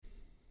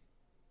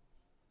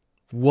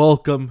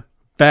Welcome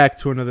back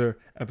to another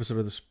episode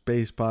of the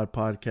Space Pod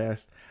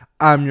Podcast.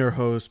 I'm your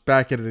host,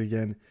 back at it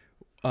again.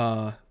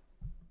 I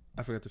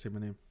forgot to say my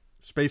name,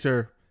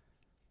 Spacer.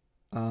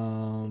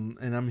 And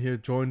I'm here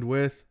joined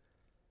with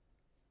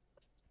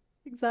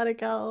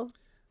Exotic owl.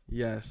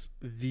 yes,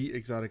 the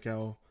Exotic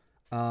Owl.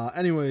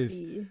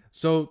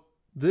 So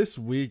this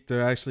week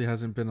there actually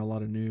hasn't been a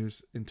lot of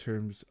news in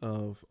terms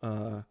of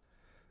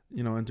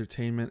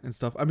entertainment and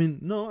stuff. I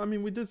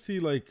mean, we did see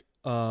like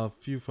a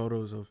few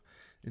photos of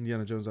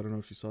Indiana Jones. I don't know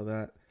if you saw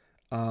that.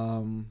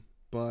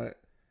 But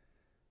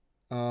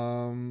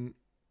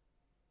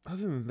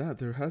other than that,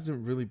 there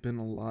hasn't really been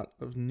a lot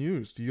of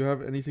news. Do you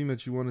have anything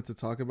that you wanted to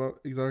talk about,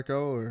 Exotic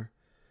Owl, or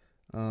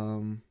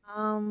um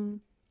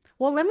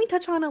Well, let me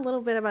touch on a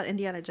little bit about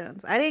Indiana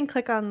Jones. I didn't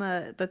click on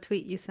the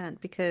tweet you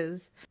sent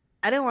because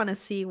I didn't want to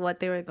see what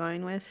they were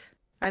going with.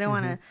 I don't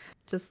want mhm.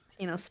 to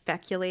just,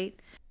 speculate.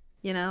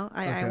 Okay.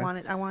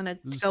 I wanted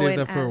to go Save in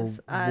that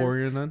for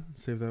Warrior as then.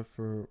 Save the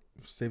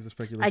I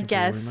speculation for Warrior then.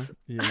 guess.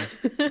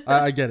 Yeah.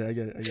 I get it. I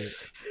get it. I get it.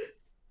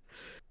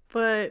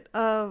 But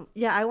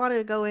yeah, I wanted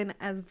to go in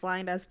as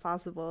blind as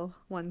possible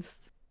once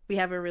we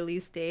have a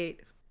release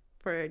date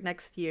for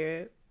next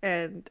year,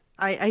 and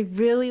I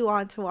really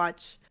want to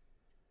watch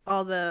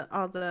all the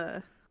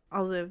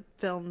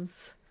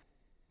films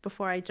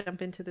before I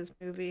jump into this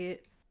movie. Mm.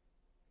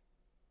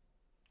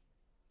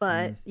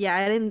 But yeah,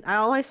 I didn't.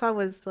 All I saw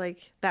was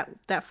like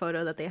that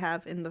photo that they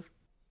have in the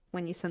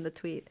when you send the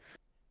tweet.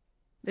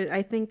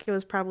 I think it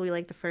was probably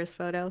like the first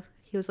photo.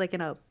 He was like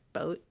in a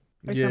boat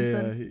or Yeah,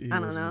 something. he I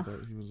don't was in a know.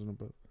 boat. He was in a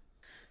boat.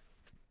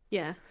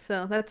 Yeah,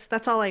 so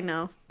that's all I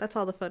know. That's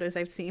all the photos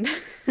I've seen.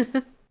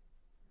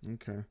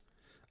 Okay.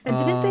 And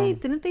didn't they Um,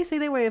 didn't they say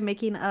they were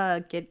making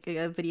a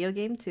video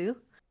game too?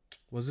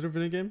 was it a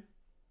video game?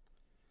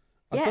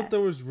 I thought Yeah. there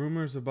was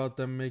rumors about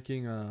them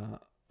making a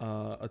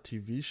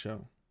TV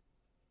show.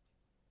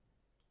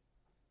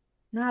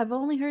 No, I've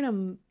only heard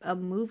a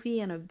movie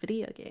and a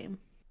video game.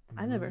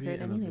 A I've never movie heard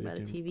and a anything video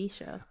about a game. TV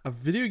show. A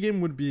video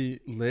game would be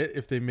lit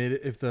if they made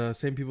it. If the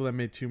same people that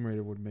made Tomb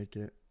Raider would make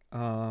it.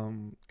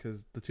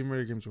 Because the Tomb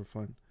Raider games were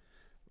fun.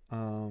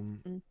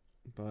 Um, Mm.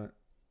 but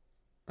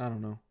I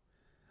don't know.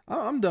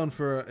 I'm down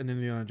for an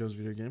Indiana Jones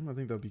video game. I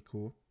think that'd be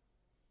cool.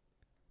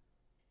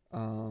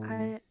 Um,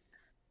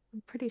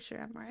 I'm pretty sure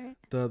I'm right.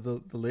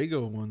 the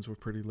Lego ones were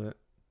pretty lit.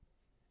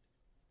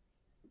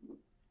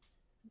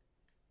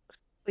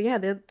 But yeah,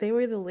 they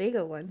were the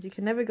Lego ones. You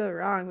can never go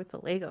wrong with the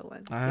Lego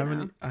ones, I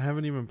haven't I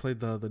haven't even played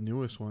the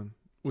newest one,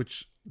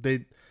 which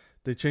they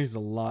changed a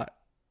lot,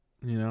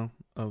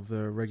 of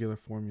the regular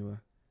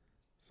formula.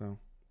 So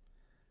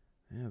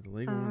yeah, the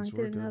Lego I ones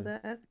were didn't know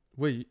good. that.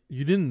 Wait,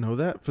 you didn't know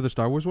that for the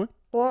Star Wars one?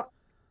 Well,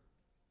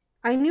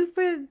 I knew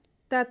for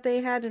that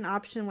they had an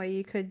option where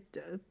you could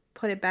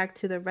put it back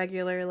to the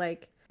regular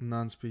like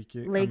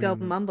Non-speaking. I Lego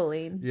mean,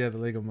 mumbling yeah, the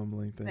Lego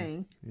mumbling thing.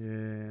 thing.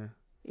 Yeah,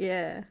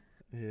 Yeah.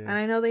 yeah. And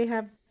I know they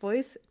have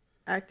voice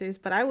actors,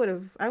 but I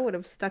would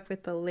have stuck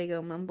with the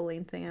Lego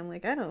mumbling thing. I'm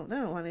like, I don't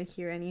want to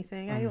hear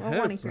anything. I I'm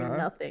want to hip, hear bruh.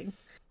 nothing.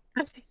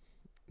 I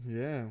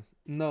Yeah.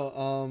 No,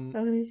 want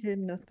to hear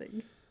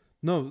nothing.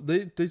 no,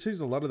 they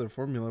changed a lot of their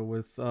formula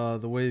with the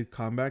way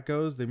combat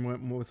goes. They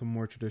went more with a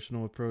more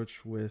traditional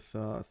approach with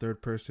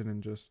third person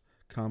and just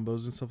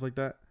combos and stuff like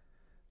that.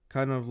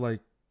 Kind of like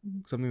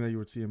Mhm. something that you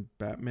would see in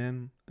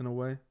Batman in a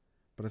way,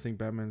 but I think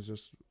Batman's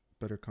just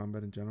better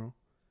combat in general.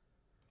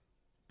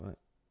 But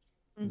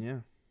Mm. yeah,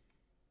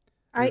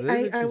 I, they I I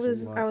changed a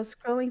was I lot. was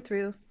scrolling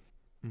through.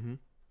 Mhm.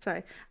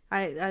 Sorry,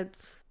 I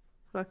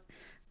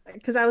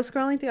because I was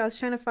scrolling through. I was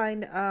trying to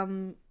find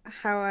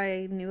how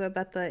I knew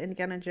about the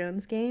Indiana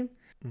Jones game,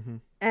 Mhm.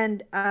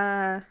 and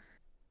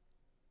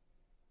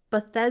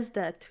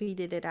Bethesda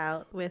tweeted it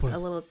out with a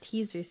little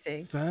teaser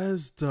thing.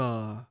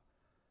 Bethesda.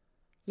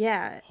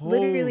 Yeah,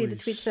 literally the Holy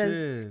tweet says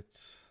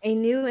shit. a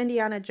new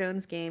Indiana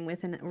Jones game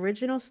with an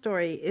original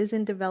story is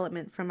in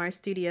development from our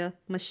studio,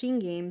 Machine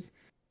Games,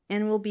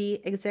 and will be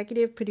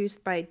executive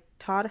produced by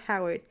Todd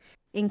Howard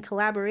in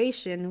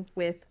collaboration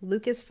with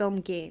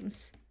Lucasfilm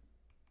Games.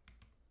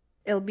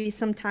 It'll be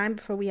some time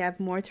before we have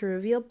more to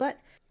reveal, but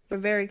we're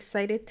very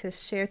excited to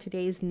share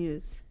today's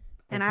news.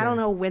 And I don't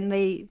Okay. know when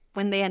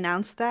they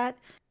announced that,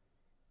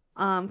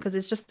 because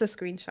it's just a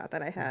screenshot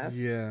that I have.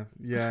 Yeah,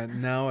 yeah.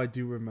 Now I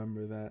do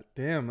remember that.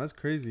 Damn, that's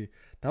crazy.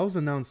 That was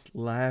announced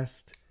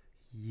last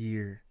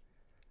year.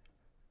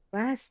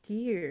 Last That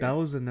year.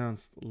 was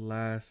announced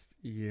last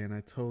year, and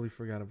I totally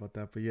forgot about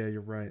that. But yeah,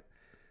 you're right.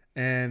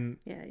 And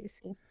Yeah, you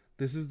see.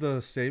 this is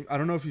the same. I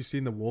don't know if you've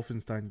seen the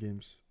Wolfenstein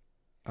games.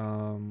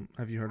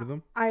 Have you heard of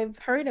them? I've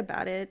heard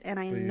about it and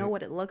I But know you,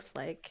 what it looks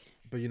like.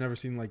 but you never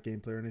seen like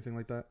gameplay or anything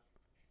like that.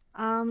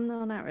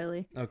 No, not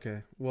really.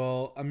 Okay.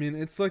 Well, I mean,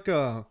 it's like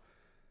a.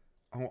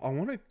 I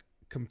want to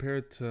compare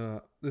it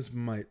to. This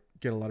might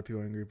get a lot of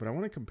people angry, but I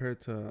want to compare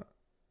it to.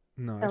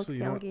 No, actually,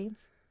 you know Telltale what?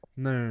 Games.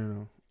 No, no,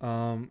 no,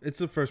 no.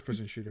 It's a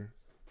first-person shooter.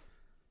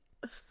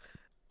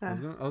 Uh,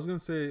 I was gonna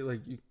say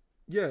like,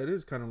 yeah, it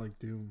is kind of like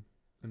Doom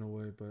in a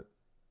way, but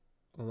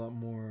a lot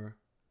more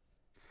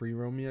free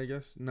roamy, I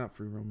guess. Not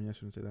free roamy. I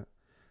shouldn't say that.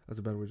 That's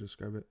a bad way to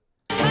describe it.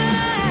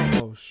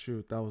 Oh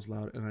shoot, that was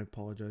loud, and I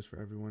apologize for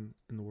everyone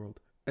in the world.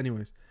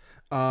 Anyways,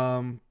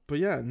 but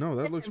yeah, no,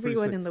 that looks pretty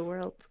Everyone sick. in the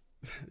world.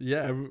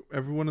 Yeah,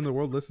 everyone in the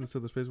world listens to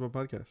the Spaceball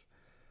podcast.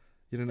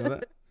 You didn't know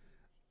that?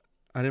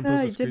 I didn't No,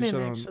 post a I didn't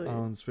screenshot actually.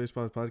 on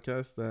Spaceball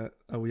podcast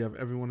that we have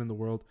everyone in the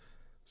world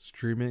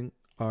streaming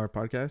our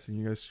podcast, and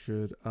you guys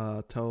should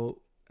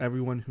tell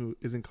everyone who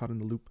isn't caught in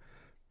the loop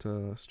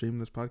to stream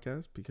this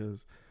podcast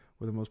because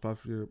we're the most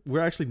popular. We're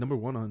actually number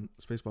one on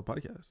Spaceball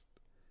podcast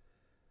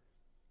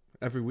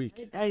every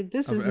week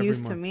This of is every news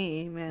to month.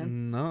 me,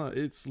 man. No,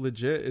 it's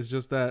legit. It's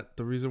just that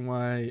the reason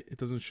why it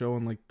doesn't show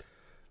in like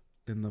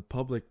in the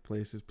public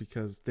place is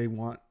because they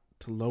want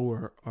to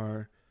lower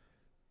our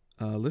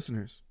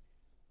listeners,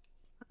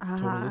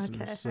 total Ah,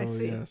 listeners. okay, I So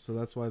see. yeah, so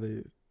that's why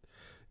they,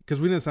 because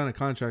we didn't sign a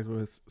contract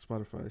with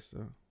Spotify,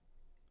 so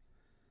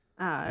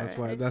Ah, that's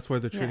why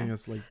alright. they're treating Yeah.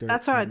 us like dirt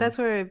That's why right now. that's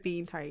where it's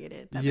being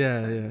targeted. That makes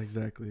Yeah, sense. yeah,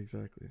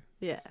 exactly.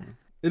 Yeah. So,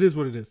 it is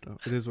what it is, though.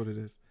 It is what it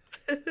is.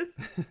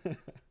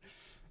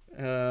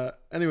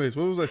 Anyways,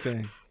 what was I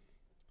saying?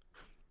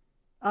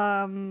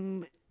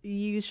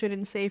 You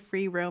shouldn't say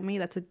free roamy.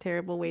 That's a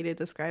terrible way to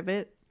describe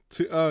it.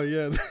 Oh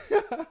yeah,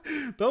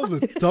 that was a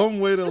dumb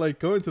way to like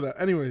go into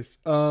that. Anyways,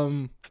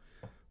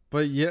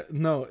 but yeah,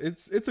 no,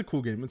 it's a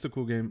cool game. It's a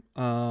cool game.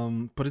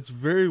 But it's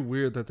very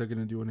weird that they're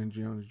gonna do an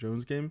Indiana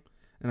Jones game,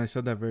 and I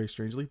said that very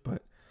strangely,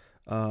 but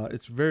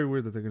it's very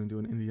weird that they're gonna do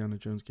an Indiana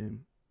Jones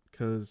game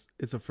because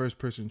it's a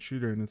first-person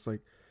shooter, and it's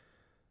like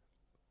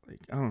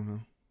I don't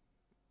know,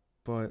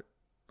 but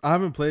I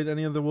haven't played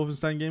any of the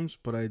Wolfenstein games,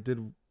 but I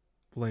did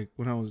like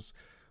when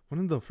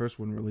did the first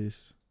one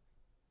release?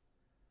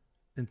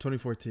 In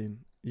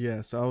 2014.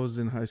 Yeah, so I was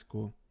in high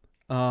school.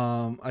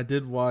 I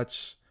did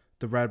watch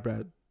the Rad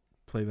Brad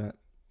play that,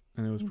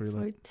 and it was pretty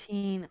lit.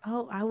 14.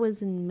 Oh, I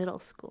was in middle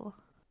school.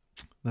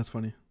 That's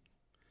funny.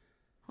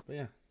 But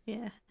yeah.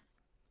 Yeah.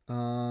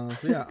 So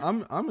yeah,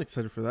 I'm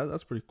excited for that.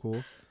 That's pretty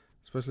cool,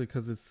 especially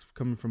because it's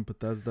coming from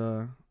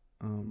Bethesda,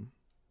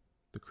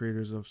 the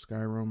creators of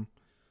Skyrim,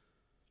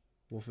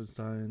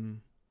 Wolfenstein.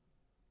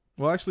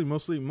 Well, actually,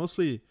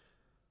 mostly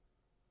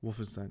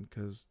Wolfenstein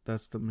because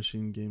that's the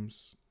Machine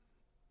Games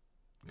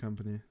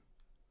company.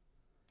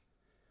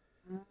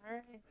 All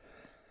right.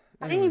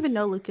 I didn't even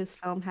know Anyways,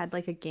 Lucasfilm had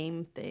like a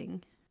game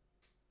thing.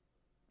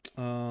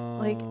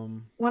 Like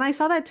um, when I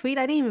saw that tweet,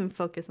 I didn't even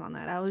focus on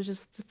that. I was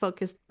just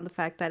focused on the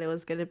fact that it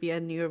was going to be a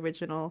new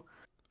original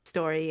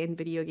story in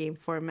video game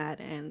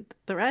format, and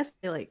the rest,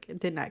 I like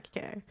did not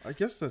care. I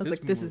guess I that was is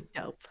like, this more. is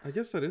dope. I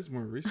guess that is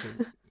more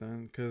recent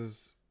then,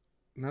 because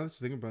now that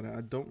you think about it,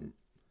 I don't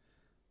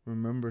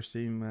remember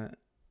seeing that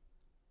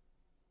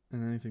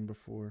in anything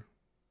before.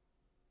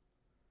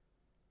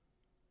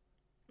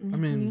 I You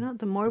mean, know,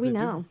 the more we they do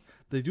know.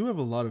 they do have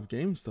a lot of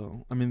games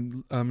though. I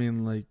mean,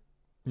 like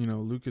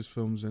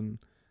Lucasfilms and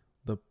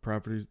the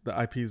properties, the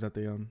IPs that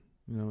they own.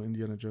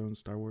 Indiana Jones,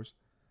 Star Wars.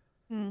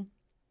 Hmm.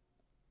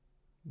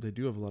 They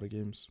do have a lot of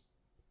games,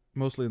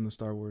 mostly in the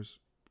Star Wars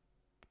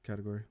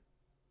category.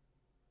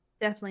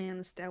 Definitely in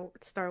the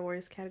Star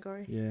Wars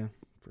category. Yeah,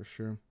 for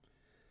sure.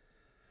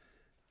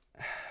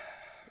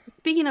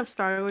 Speaking of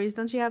Star Wars,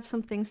 don't you have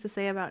some things to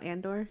say about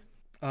Andor?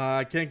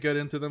 I can't get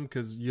into them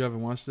because you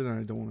haven't watched it, and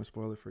I don't want to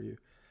spoil it for you.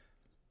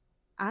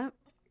 I'm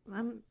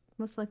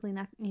most likely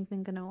not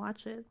even gonna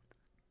watch it.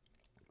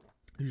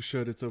 You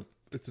should. It's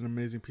an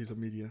amazing piece of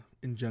media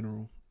in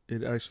general.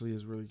 It actually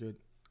is really good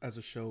as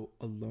a show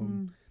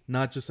alone,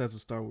 not just as a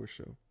Star Wars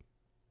show.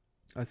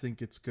 I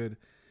think it's good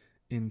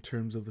in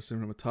terms of the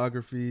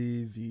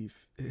cinematography, the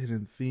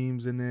hidden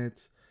themes in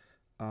it,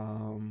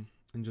 and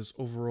just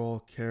overall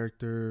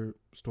character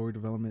story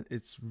development.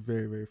 It's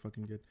very, very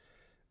fucking good.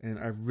 And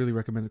I really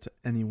recommend it to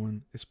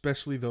anyone,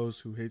 especially those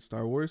who hate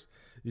Star Wars.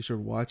 You should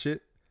watch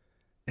it,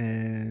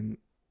 and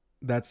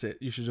that's it.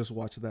 You should just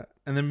watch that,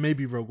 and then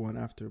maybe Rogue One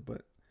after.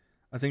 But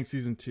I think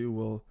season 2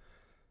 will,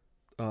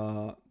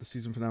 the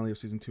season finale of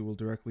season 2 will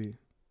directly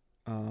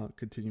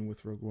continue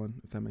with Rogue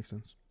One, if that makes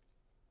sense.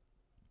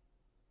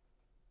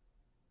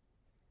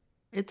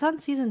 It's on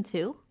season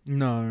 2.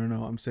 No, no,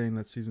 no. I'm saying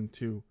that season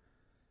 2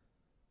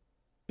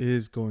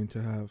 is going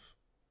to have.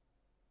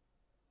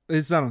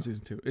 It's not on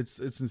season 2. It's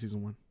in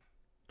season 1.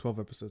 12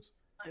 episodes.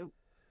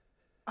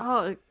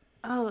 Oh,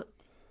 oh,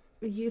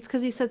 it's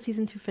because you said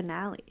season 2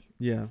 finale.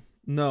 Yeah.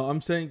 No,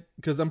 I'm saying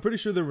because I'm pretty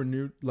sure they're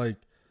renewed. Like,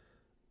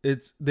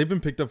 they've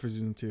been picked up for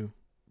season 2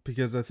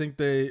 because I think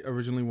they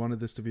originally wanted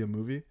this to be a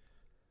movie,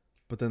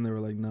 but then they were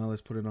like, "No,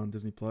 let's put it on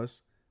Disney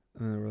Plus,"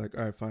 and then they were like,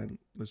 "All right, fine,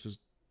 let's just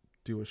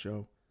do a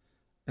show,"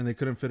 and they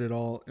couldn't fit it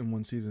all in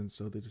one season,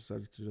 so they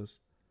decided to just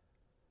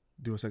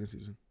do a second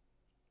season,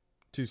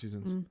 2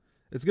 seasons.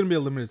 It's gonna be a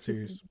limited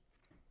series.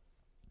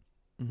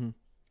 Mm-hmm.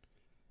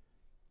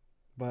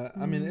 But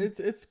I mean,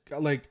 it's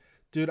like,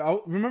 dude, I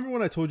remember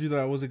when I told you that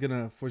I wasn't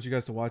gonna force you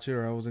guys to watch it,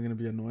 or I wasn't gonna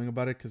be annoying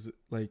about it because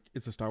like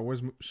it's a Star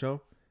Wars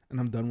show, and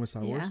I'm done with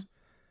Star Wars.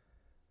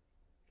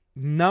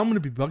 Now I'm gonna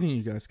be bugging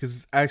you guys because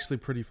it's actually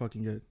pretty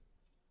fucking good.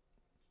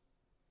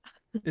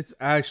 It's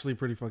actually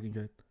pretty fucking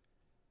good.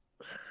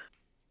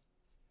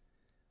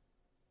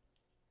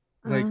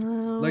 Like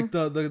Like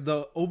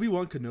the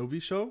Obi-Wan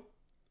Kenobi show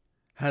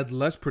had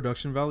less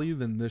production value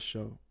than this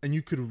show, and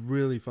you could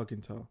really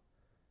fucking tell.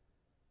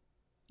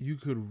 You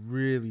could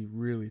really,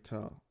 really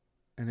tell,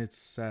 and it's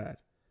sad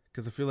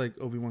because I feel like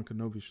Obi-Wan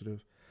Kenobi should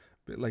have,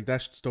 like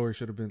that story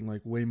should have been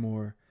like way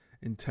more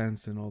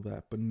intense and all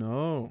that. But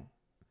no,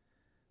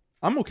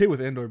 I'm okay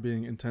with Andor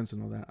being intense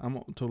and all that.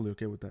 I'm totally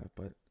okay with that.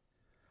 But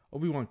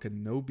Obi-Wan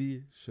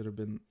Kenobi should have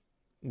been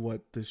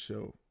what this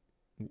show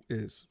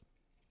is.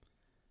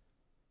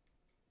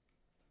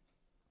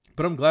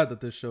 But I'm glad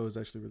that this show is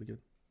actually really good.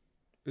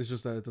 It's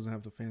just that it doesn't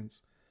have the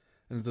fans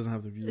and it doesn't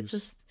have the views. It's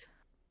just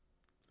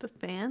the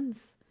fans.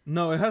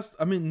 No, it has.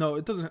 I mean, no,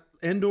 it doesn't.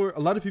 Andor. A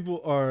lot of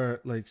people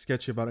are like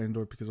sketchy about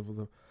Andor because of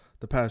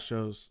the past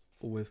shows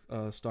with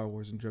Star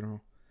Wars in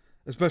general,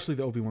 especially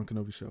the Obi-Wan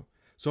Kenobi show.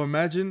 So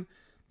imagine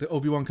the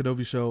Obi-Wan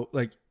Kenobi show.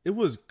 Like it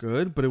was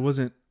good, but it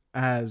wasn't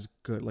as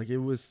good. Like it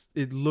was.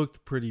 It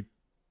looked pretty.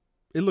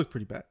 It looked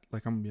pretty bad.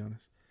 Like I'm gonna be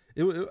honest.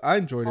 I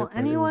enjoyed it.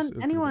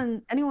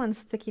 Anyone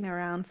sticking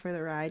around for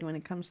the ride when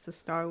it comes to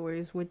Star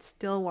Wars would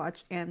still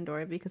watch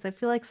Andor, because I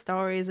feel like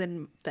Star Wars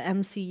and the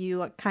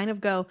MCU kind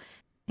of go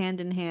hand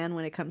in hand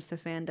when it comes to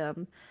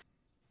fandom.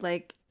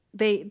 Like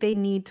they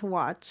need to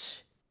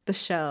watch the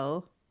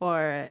show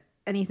or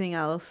anything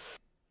else,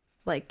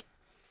 like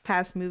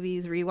past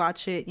movies,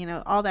 rewatch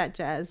it, all that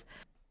jazz,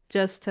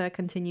 just to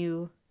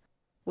continue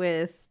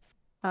with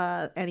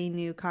any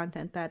new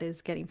content that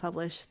is getting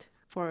published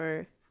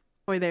for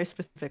their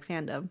specific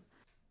fandom.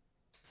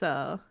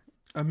 So,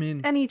 I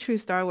mean, any true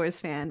Star Wars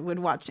fan would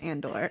watch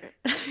Andor.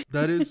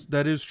 that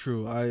is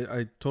true.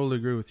 I totally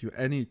agree with you.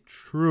 Any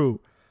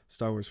true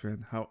Star Wars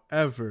fan.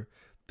 However,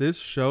 this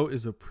show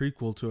is a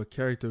prequel to a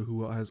character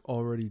who has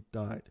already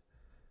died.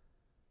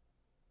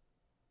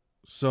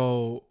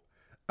 So,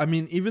 I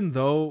mean, even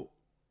though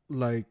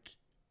like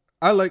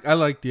I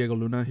like Diego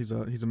Luna, he's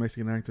a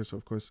Mexican actor, so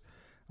of course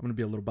I'm gonna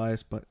be a little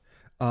biased, but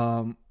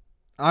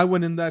I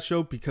went in that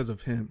show because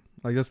of him.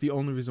 Like that's the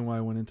only reason why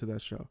I went into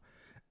that show.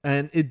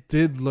 And it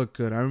did look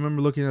good. I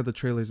remember looking at the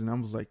trailers and I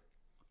was like,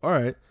 all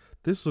right,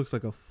 this looks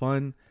like a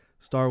fun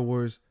Star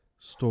Wars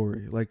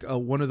story. Like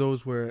one of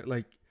those where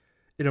like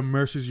it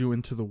immerses you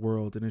into the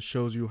world and it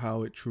shows you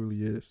how it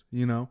truly is,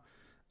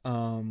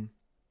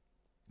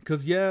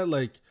 Cause yeah,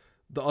 like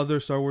the other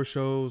Star Wars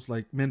shows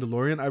like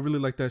Mandalorian, I really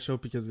like that show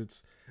because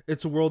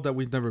it's a world that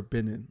we've never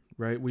been in,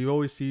 right? We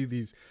always see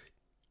these,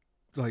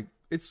 like,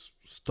 it's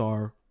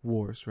Star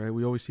Wars, right?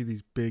 We always see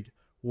these big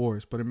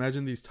wars, but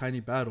imagine these tiny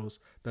battles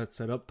that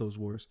set up those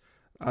wars.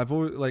 I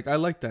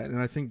like that,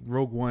 and I think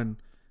Rogue One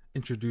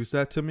introduced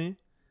that to me,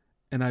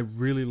 and I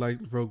really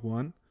liked Rogue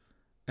One.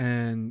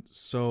 And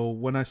so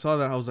when I saw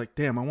that, I was like,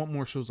 damn, I want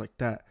more shows like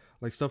that,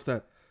 like stuff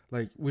that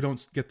like we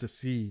don't get to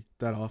see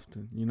that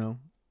often,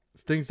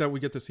 things that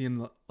we get to see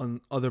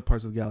on other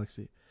parts of the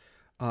galaxy.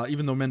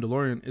 Even though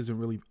Mandalorian isn't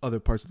really other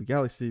parts of the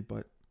galaxy,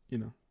 but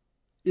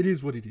it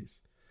is what it is.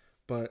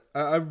 But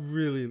I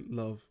really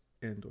love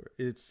Andor.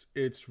 It's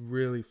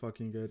really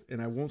fucking good,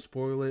 and I won't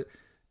spoil it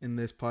in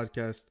this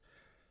podcast.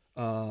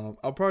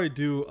 I'll probably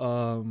do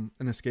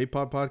an escape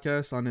pod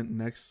podcast on it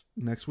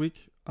next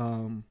week.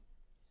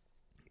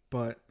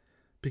 But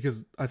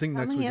because I think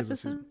next week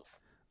episodes?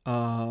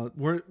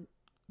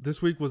 This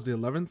week was the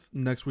 11th.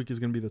 Next week is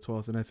gonna be the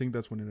 12th, and I think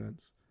that's when it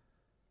ends.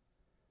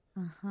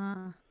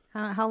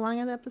 How long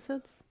are the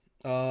episodes?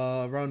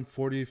 Around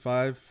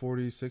 45,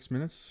 46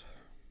 minutes.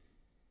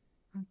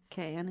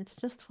 Okay, and it's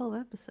just 12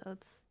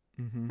 episodes.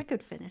 Mm-hmm. I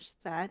could finish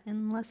that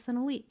in less than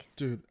a week.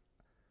 Dude,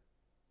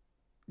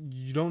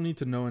 you don't need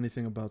to know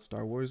anything about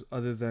Star Wars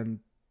other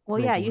than... Well,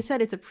 yeah, you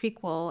said it's a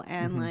prequel,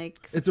 and like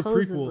It's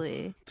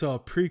supposedly... a prequel to a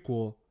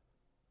prequel.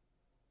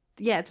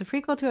 Yeah, it's a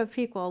prequel to a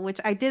prequel, which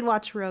I did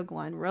watch Rogue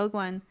One. Rogue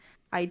One,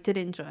 I did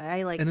enjoy.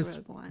 I liked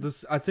Rogue One.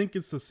 I think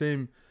it's the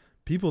same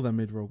people that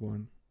made Rogue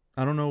One.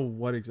 I don't know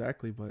what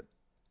exactly, but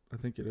I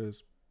think it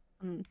is.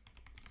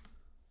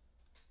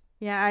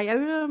 Yeah, I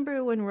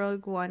remember when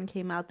Rogue One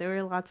came out, there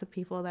were lots of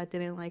people that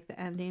didn't like the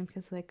ending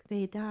because like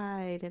they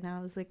died, and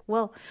I was like,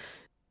 well,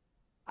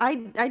 I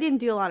didn't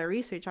do a lot of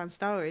research on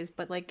Star Wars,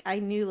 but like I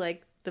knew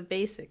like the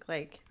basic,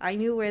 like I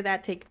knew where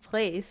that take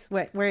place,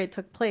 where it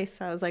took place.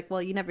 So I was like,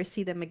 well, you never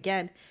see them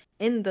again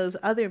in those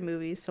other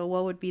movies, so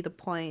what would be the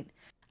point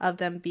of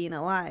them being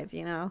alive,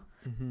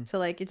 Mm-hmm. So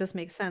like it just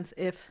makes sense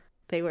if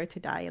they were to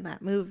die in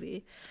that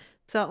movie.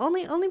 So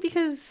only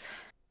because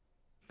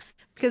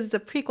it's a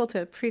prequel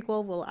to a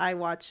prequel will I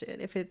watch it.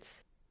 If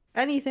it's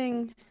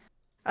anything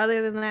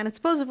other than that, and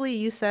supposedly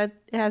you said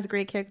it has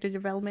great character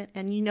development,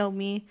 and you know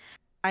me,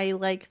 I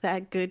like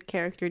that good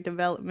character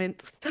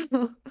development.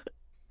 So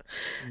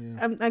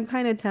Yeah. I'm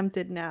kind of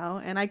tempted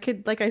now, and I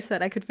could, like I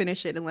said, I could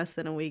finish it in less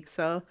than a week.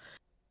 So,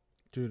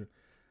 dude,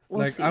 we'll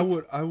like see. I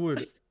would.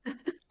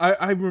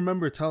 I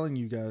remember telling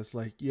you guys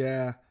like,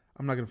 yeah,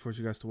 I'm not gonna force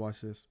you guys to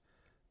watch this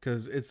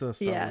because it's a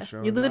Star Wars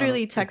show. You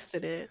literally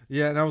texted it.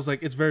 Yeah, and I was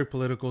like, it's very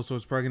political, so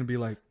it's probably gonna be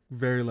like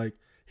very like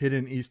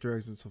hidden Easter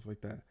eggs and stuff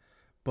like that.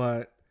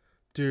 But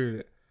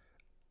dude,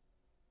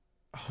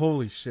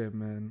 holy shit,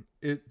 man!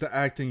 The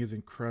acting is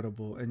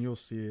incredible, and you'll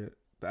see it.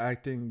 The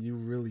acting, you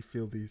really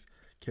feel these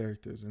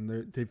characters, and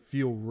they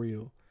feel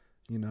real,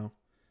 you know,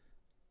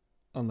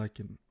 unlike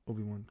in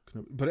Obi-Wan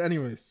Kenobi. But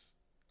anyways,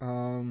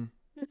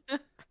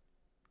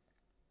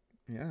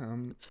 yeah,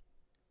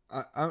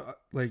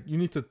 like you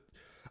need to.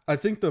 I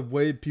think the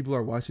way people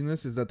are watching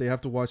this is that they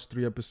have to watch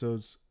 3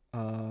 episodes,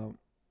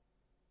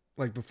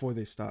 like before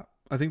they stop.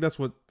 I think that's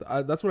what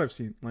I've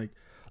seen. Like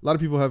a lot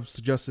of people have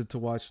suggested to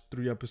watch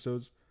 3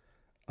 episodes,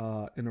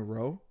 in a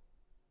row.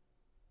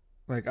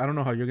 Like I don't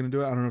know how you're gonna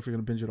do it. I don't know if you're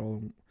gonna binge it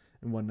all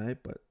in one night,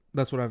 but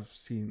that's what I've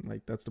seen.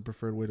 Like that's the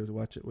preferred way to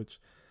watch it. Which,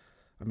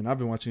 I mean, I've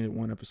been watching it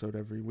 1 episode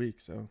every week,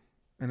 so,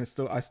 and I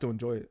still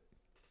enjoy it.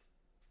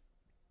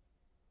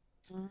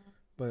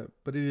 But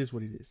it is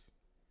what it is.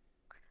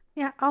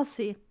 Yeah, I'll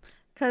see.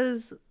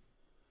 Cause,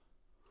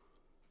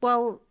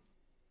 well,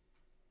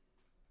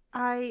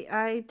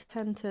 I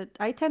tend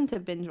to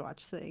binge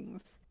watch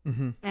things,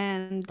 Mm-hmm.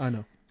 and I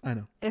know. I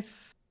know.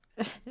 if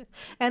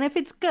and if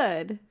it's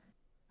good,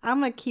 I'm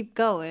gonna keep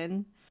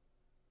going.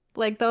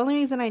 Like the only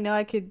reason I know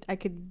I could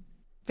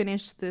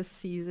finish this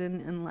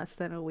season in less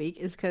than a week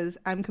is because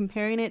I'm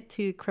comparing it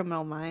to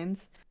Criminal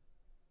Minds.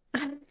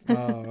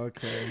 Oh,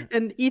 okay.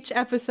 And each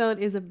episode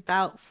is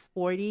about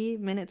 40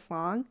 minutes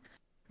long,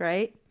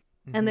 right?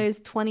 And Mm-hmm. there's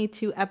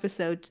 22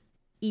 episodes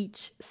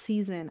each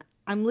season.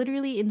 I'm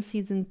literally in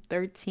season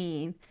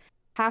 13,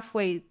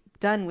 halfway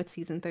done with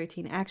season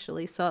 13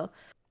 actually. So,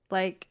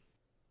 like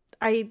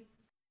I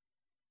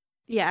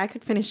yeah, I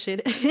could finish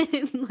it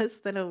in less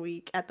than a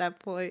week at that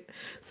point.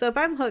 So if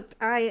I'm hooked,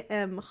 I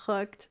am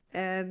hooked,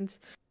 and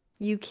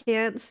you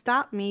can't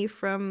stop me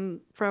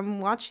from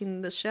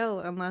watching the show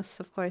unless,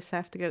 of course, I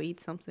have to go eat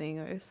something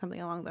or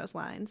something along those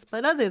lines.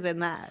 But other than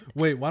that,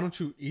 Wait, why don't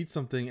you eat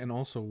something and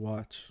also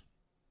watch?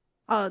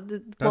 oh,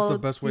 That's the well,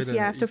 best you way see, I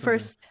to have to eat something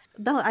first.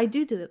 No, I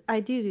do do that. I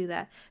do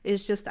that.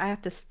 It's just I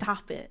have to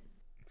stop it. I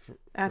for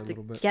a have to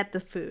little bit. get the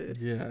food,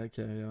 Yeah.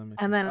 Okay. Yeah, that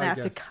makes and sense. then I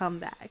have to come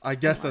back I and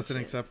guess that's watch an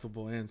it.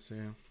 acceptable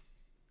answer.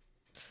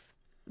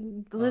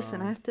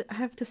 Listen, I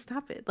have to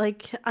stop it.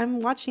 Like I'm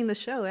watching the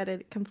show at a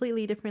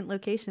completely different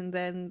location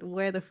than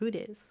where the food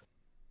is.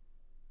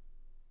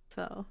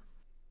 So,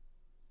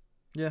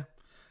 Yeah.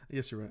 I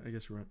guess you're right. I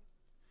guess you're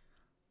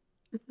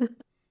right.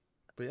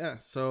 But yeah.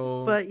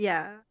 So but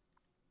yeah.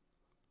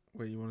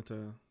 wait, you wanted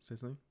to say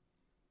something?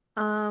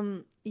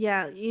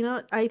 Yeah,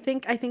 I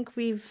think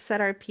we've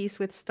said our piece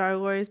with Star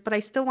Wars, but I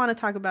still want to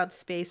talk about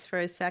space for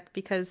a sec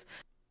because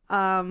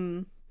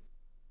um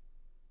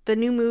the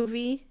new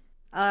movie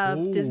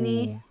of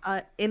Disney,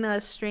 Oh. In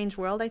a Strange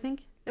World, I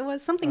think it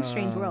was something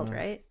Strange World, Uh.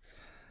 right?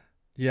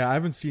 Yeah, I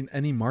haven't seen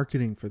any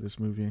marketing for this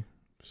movie,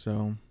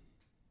 so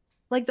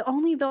Like the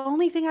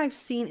only thing I've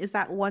seen is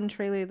that one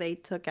trailer they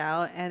took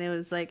out, and it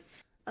was like,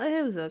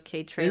 it was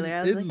okay trailer.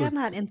 I was it like, I'm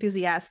not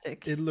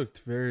enthusiastic. looked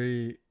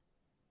very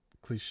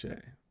cliche.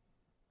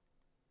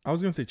 I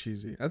was gonna say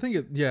cheesy. I think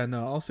it. Yeah,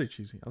 no, I'll say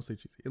cheesy. I'll say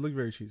cheesy. It looked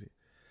very cheesy.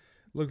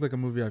 It looked like a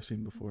movie I've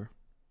seen before,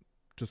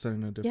 just set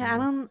in a different Yeah,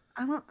 world.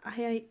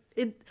 I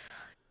it.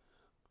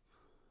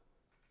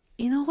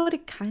 You know what?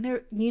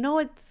 You know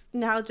what's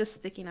now just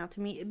sticking out to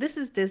me? This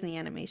is Disney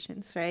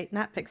Animations, right?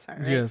 Not Pixar,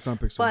 Yeah, right? it's not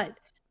Pixar. But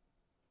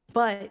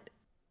but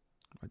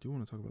I do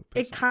want to talk about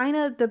it Pixar. kind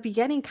of the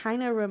beginning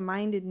kind of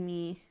reminded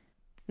me.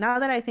 Now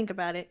that I think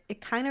about it,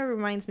 it kind of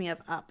reminds me of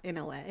Up in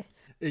a way.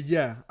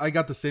 Yeah, I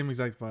got the same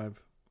exact vibe.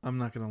 I'm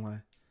not gonna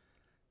lie.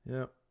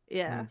 Yep.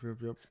 Yeah. Yep. Yep.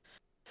 Yep.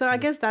 So I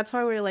Yep. guess that's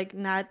why we're like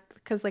not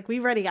because like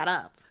we've already got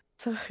Up,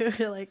 so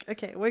we're like,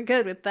 okay, we're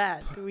good with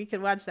that. We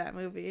can watch that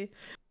movie.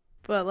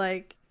 But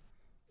like,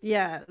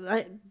 yeah,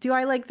 do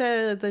I like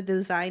the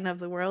design of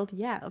the world?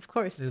 Yeah, of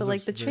course. It But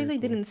like looks the very trailer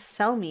cool. didn't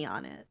sell me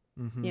on it,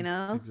 Mm-hmm. you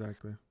know?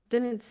 Exactly.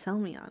 Didn't sell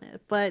me on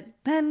it. But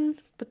then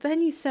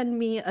you send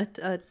me a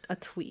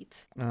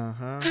tweet. Uh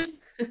huh.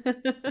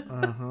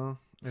 Uh huh.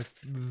 It's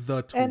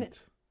the And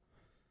tweet.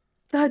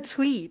 the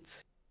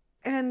tweet.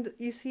 And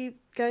you see,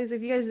 guys,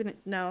 if you guys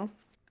didn't know,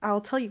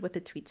 I'll tell you what the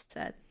tweet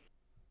said.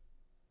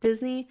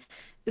 Disney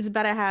is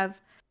about to have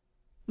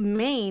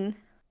main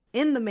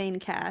in the main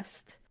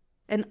cast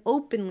an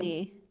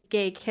openly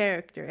gay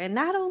character, and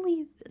not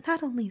only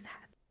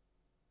that,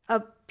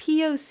 a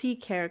POC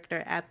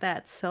character at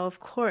that. So of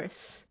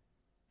course,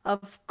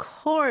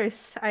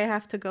 I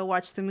have to go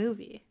watch the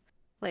movie.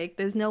 Like,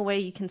 there's no way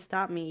you can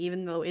stop me,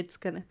 even though it's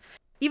gonna.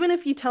 Even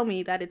if you tell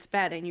me that it's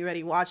bad and you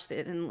already watched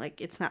it and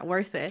like it's not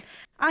worth it,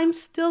 I'm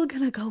still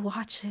gonna go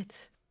watch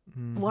it.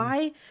 Mm-hmm.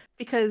 Why?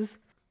 Because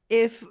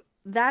if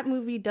that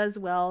movie does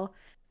well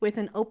with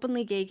an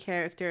openly gay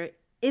character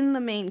in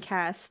the main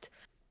cast,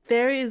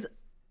 there is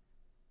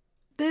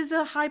there's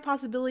a high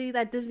possibility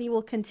that Disney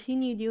will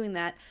continue doing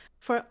that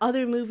for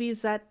other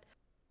movies that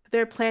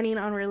they're planning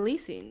on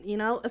releasing,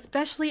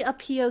 especially a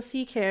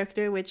POC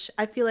character, which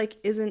I feel like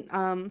isn't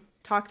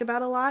talked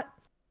about a lot,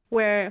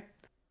 where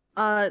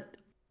uh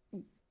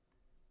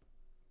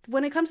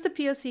when it comes to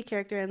POC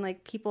character and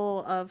like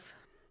people of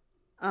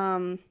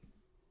um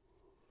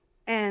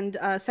and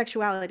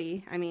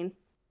sexuality, I mean,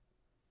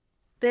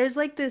 there's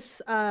like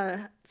this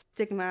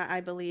stigma,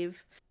 I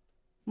believe,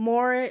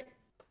 more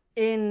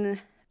in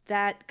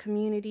that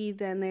community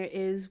than there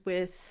is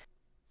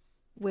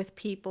with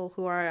people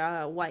who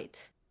are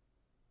white.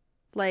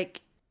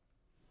 Like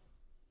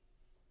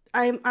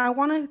I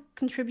want to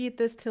contribute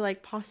this to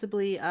like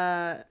possibly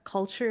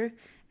culture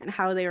and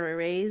how they were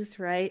raised,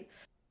 right?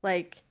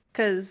 Like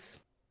cuz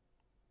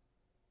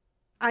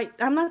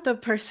I'm not the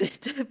person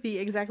to be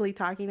exactly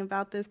talking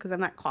about this because I'm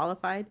not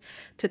qualified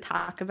to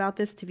talk about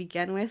this to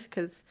begin with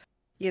because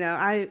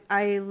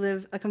I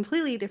live a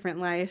completely different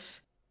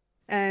life.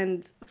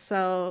 And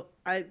so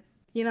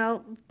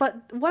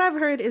but what I've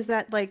heard is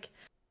that like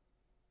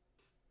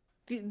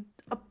the,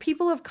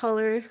 people of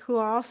color who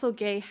are also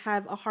gay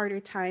have a harder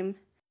time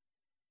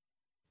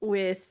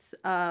with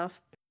uh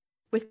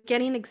with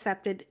getting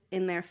accepted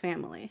in their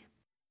family.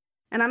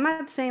 And I'm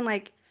not saying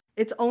like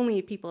it's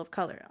only people of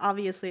color.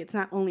 Obviously, it's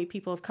not only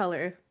people of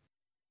color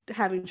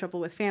having trouble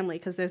with family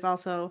because there's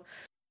also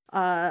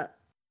uh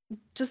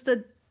just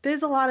a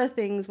there's a lot of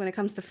things when it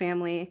comes to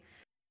family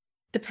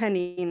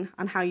depending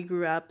on how you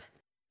grew up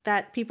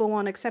that people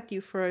won't accept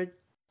you for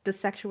the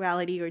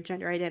sexuality or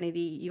gender identity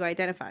you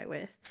identify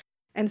with.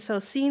 And so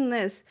seeing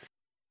this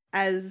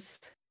as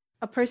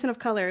a person of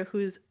color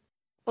who's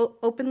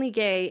openly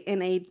gay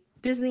in a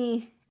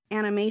Disney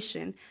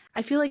animation,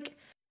 I feel like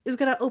is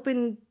going to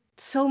open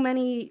so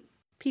many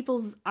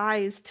people's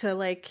eyes to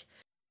like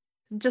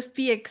just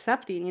be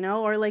accepting,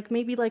 or like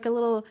maybe like a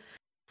little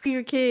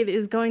queer kid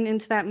is going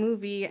into that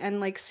movie and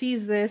like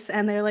sees this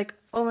and they're like,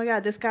 "Oh my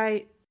god, this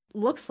guy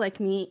looks like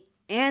me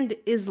and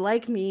is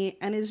like me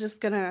and is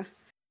just gonna,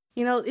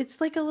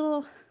 it's like a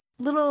little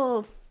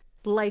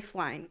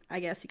lifeline, I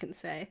guess you can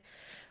say,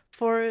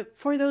 for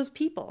those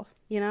people.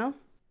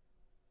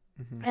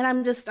 Hmm. And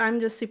I'm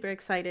just super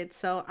excited.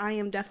 So I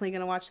am definitely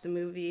gonna watch the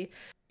movie,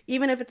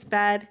 even if it's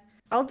bad.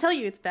 I'll tell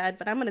you it's bad,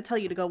 but I'm gonna tell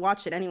you to go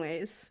watch it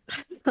anyways.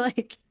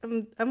 Like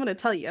I'm gonna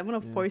tell you, I'm gonna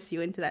Yeah. force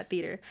you into that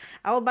theater.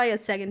 I will buy a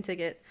second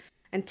ticket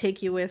and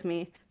take you with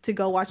me to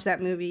go watch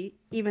that movie,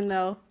 even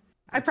though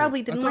I Okay.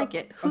 probably didn't like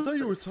it. I thought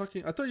you were Who's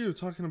talking. I thought you were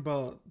talking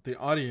about the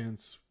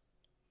audience.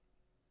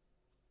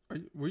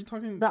 Were you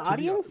talking the to the?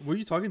 audience? Were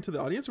you talking to the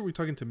audience, or were you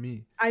talking to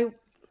me? I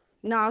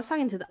No, I was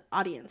talking to the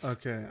audience.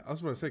 Okay, I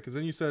was about to say because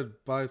then you said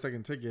buy a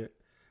second ticket.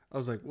 I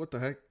was like, what the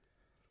heck?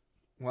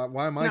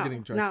 Why am I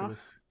getting No, dragged for no,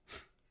 this?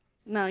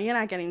 no, you're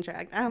not getting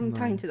dragged. I'm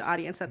talking No, to the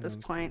audience at no, this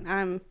I'm just point.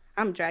 kidding.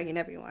 I'm dragging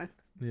everyone.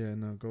 Yeah,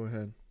 no, go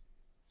ahead.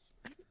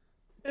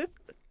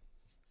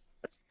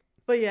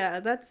 But yeah,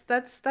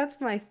 that's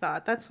my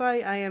thought. That's why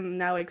I am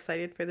now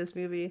excited for this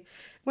movie.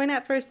 When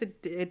at first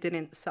it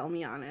didn't sell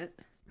me on it.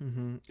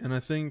 And I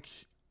think,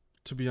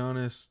 to be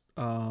honest,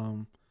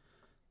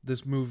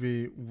 this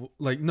movie,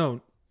 like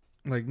no,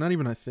 like not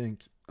even I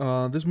think,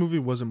 this movie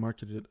wasn't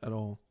marketed at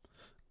all.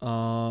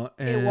 Uh,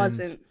 It and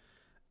wasn't.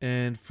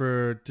 and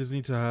for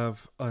Disney to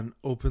have an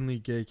openly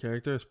gay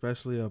character,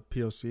 especially a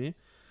POC,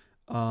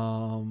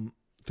 um,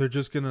 they're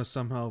just gonna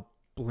somehow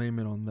blame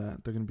it on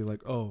that. They're gonna be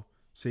like, oh,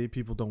 say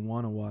people don't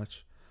want to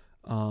watch,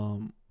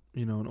 um,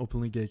 an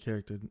openly gay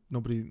character.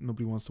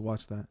 Nobody wants to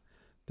watch that.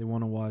 They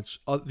want to watch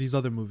these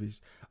other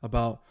movies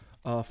about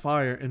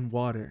fire and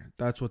water.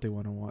 That's what they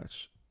want to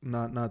watch.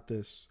 Not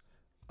this,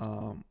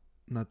 um,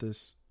 not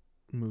this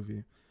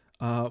movie.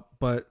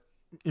 But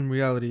in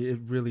reality, it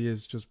really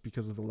is just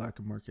because of the lack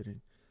of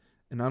marketing.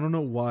 And I don't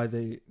know why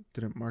they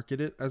didn't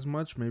market it as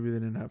much. Maybe they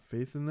didn't have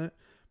faith in it.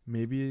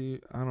 Maybe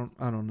I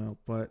don't know.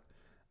 But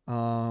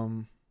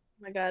um,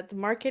 Oh my God, the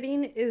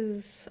marketing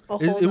is a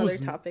it, whole it nother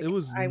was it topic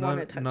was I want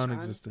to non touch on.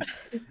 non-existent.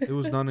 It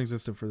was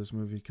non-existent for this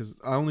movie because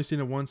I only seen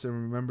it once and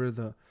remember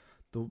the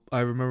I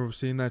remember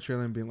seeing that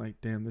trailer and being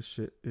like, damn, this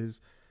shit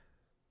is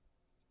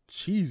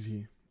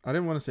cheesy. I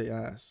didn't want to say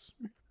ass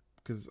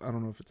because I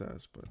don't know if it's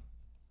ass, but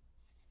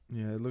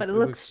yeah, But it it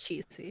looks looks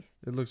cheesy.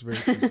 it looks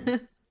very cheesy.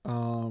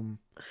 Um,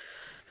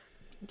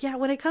 Yeah,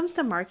 when it comes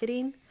to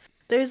marketing,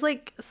 there's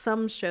like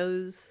some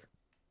shows,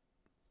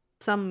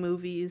 some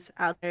movies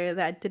out there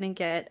that didn't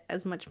get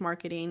as much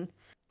marketing,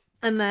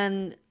 and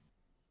then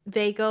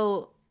they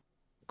go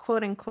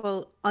quote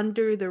unquote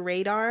under the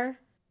radar.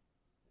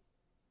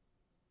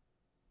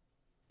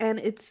 And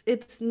it's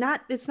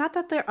not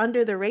that they're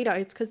under the radar,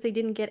 it's because they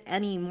didn't get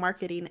any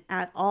marketing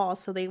at all,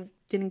 so they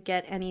didn't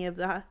get any of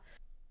the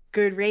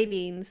good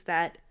ratings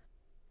that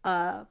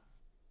uh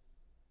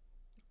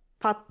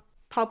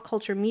pop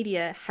culture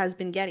media has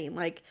been getting.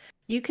 Like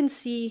you can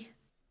see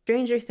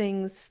Stranger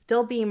Things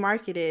still being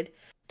marketed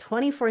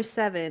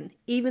 24/7,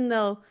 even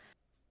though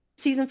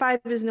season 5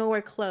 is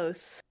nowhere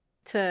close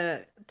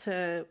to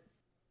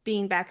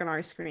being back on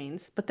our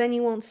screens. But then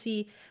you won't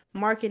see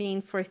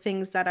marketing for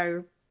things that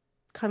are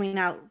coming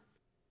out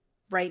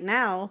right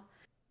now,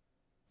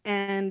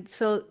 and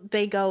so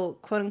they go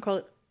quote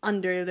unquote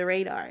under the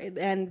radar.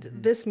 And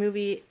mhm. this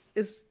movie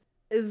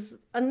is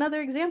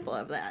another example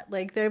of that.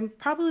 Like they're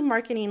probably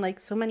marketing like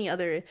so many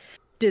other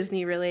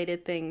Disney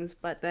related things,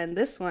 but then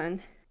this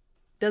one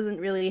doesn't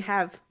really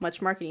have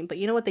much marketing. But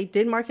you know what they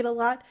did market a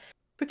lot?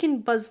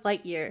 Freaking Buzz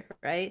Lightyear,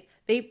 right?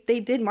 They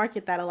did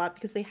market that a lot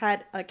because they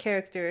had a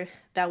character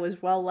that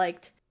was well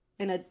liked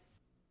in a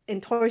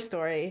in Toy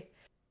Story.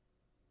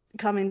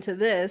 come into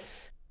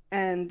this,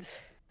 and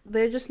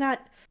they're just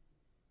not.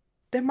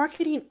 They're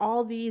marketing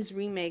all these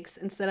remakes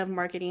instead of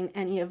marketing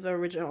any of the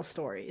original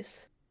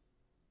stories,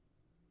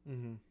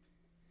 Mm-hmm.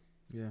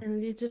 Yeah.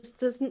 and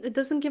it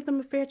doesn't give them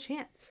a fair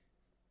chance.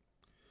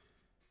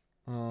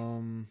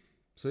 Um.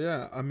 So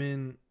yeah, I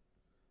mean,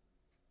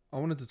 I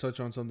wanted to touch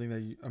on something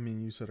that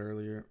you said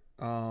earlier.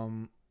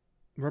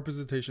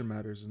 Representation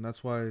matters, and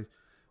that's why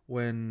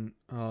when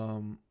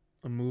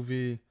a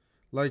movie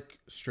like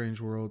Strange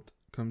World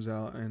comes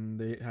out and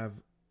they have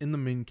in the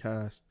main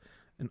cast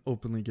an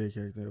openly gay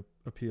character,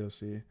 a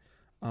POC,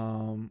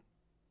 um,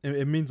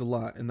 it means a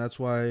lot, and that's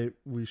why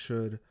we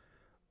should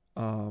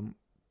um,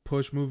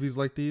 push movies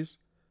like these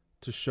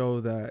to show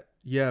that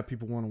yeah,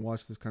 people want to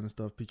watch this kind of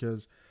stuff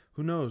because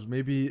who knows,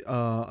 maybe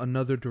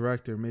another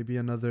director, maybe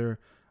another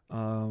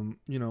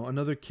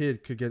another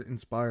kid could get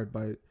inspired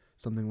by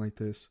something like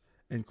this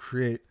and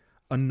create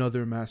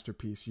another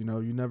masterpiece. You know,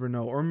 you never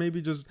know, or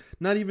maybe just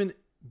not even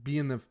be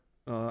in the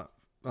uh,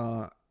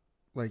 uh,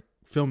 like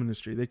film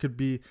industry. They could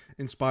be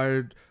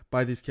inspired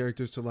by these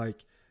characters to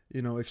like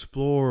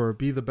explore or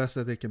be the best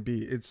that they can be.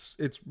 It's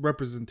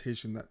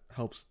representation that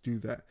helps do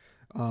that,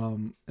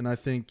 and I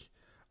think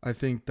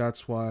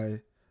that's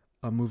why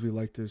a movie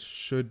like this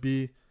should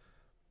be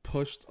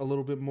pushed a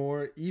little bit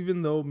more,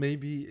 even though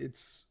maybe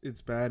it's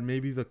bad.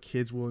 Maybe the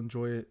kids will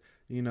enjoy it,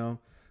 you know,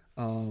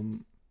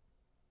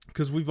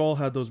 because we've all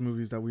had those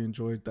movies that we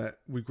enjoyed that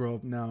we grow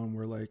up now and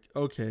we're like,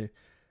 okay,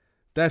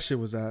 that shit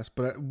was ass,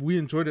 but we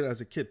enjoyed it as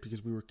a kid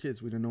because we were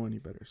kids. We didn't know any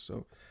better.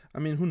 So, I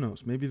mean, who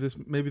knows? Maybe this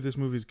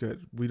movie's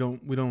good. We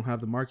don't have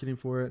the marketing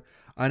for it.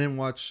 I didn't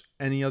watch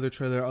any other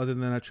trailer other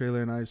than that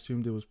trailer, and I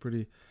assumed it was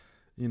pretty,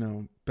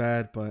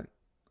 bad. But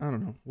I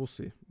don't know. We'll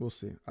see. We'll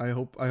see. I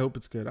hope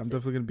it's good. I'm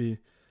definitely gonna be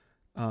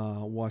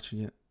watching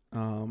it.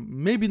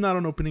 Maybe not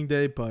on opening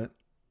day, but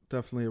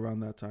definitely around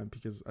that time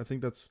because I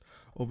think that's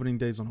opening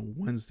days on a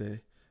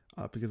Wednesday,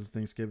 because of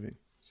Thanksgiving.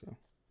 So.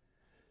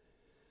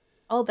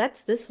 Oh,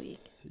 that's this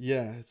week.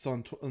 Yeah, it's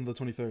on the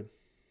 23rd.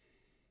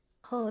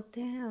 Oh,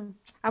 damn.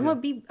 Yeah,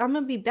 I'm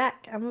gonna be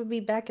back. I'm gonna be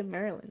back in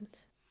Maryland.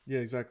 yeah,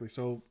 exactly.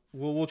 So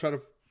we'll try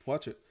to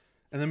watch it,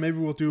 and then maybe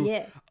we'll do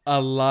Yeah.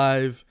 a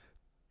live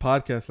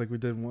podcast like we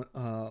did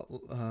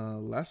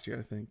last year,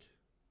 I think.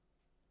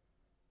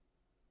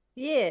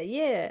 Yeah,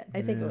 yeah.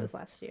 I think it Yeah, was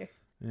last year.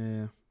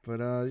 yeah. But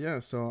yeah.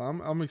 So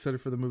I'm excited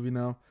for the movie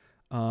now.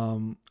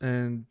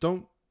 And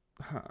don't.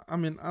 I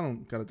mean, I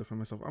don't gotta defend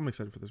myself. I'm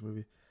excited for this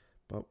movie,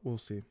 but we'll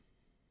see.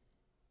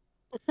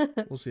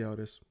 We'll see how it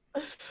is.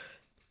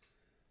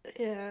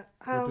 Yeah.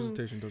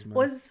 Representation does matter.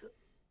 Was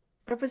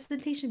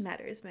representation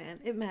matters, man.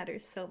 It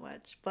matters so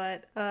much.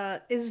 But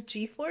is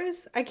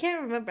G-Force? I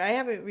can't remember. I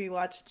haven't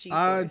rewatched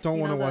I G-Force. don't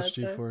You want know to watch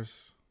the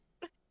G-Force.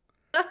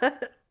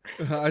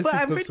 I But see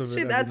I'm clips pretty of it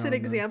sure every that's now an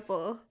and then.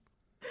 example.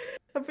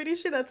 I'm pretty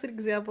sure that's an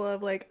example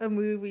of like a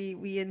movie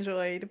we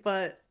enjoyed,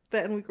 but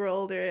then we grow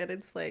older and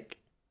it's like,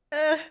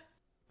 eh,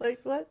 like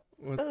What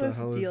what the was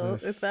the hell is deal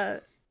with this?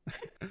 that?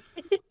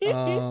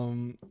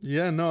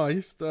 Yeah, no, I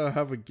used to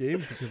have a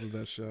game because of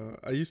that show.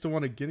 I used to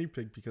want a guinea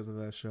pig because of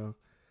that show.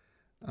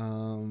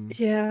 Um,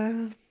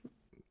 Yeah.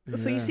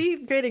 So you yeah. see,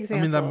 great I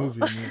mean that example. movie.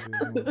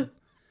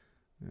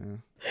 Yeah.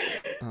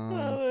 Um,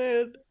 Oh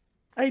man.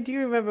 I do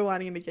remember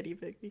wanting a guinea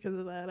pig because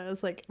of that. I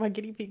was like, my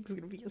guinea pig's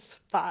gonna be a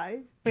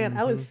spy. Man,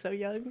 I mm-hmm. was so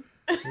young.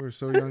 We were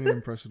so young and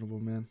impressionable,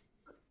 man.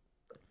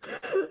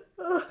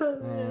 Oh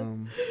man.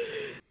 Um,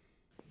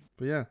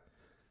 but yeah.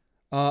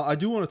 I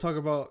do want to talk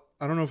about.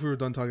 I don't know if we were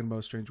done talking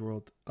about Strange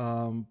World.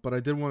 But I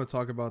did want to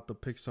talk about the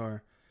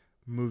Pixar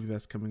movie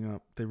that's coming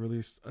up. They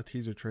released a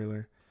teaser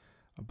trailer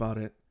about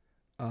it.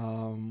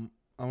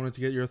 I wanted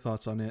to get your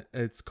thoughts on it.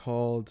 It's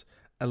called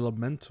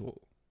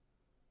Elemental.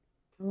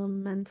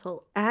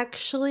 Elemental.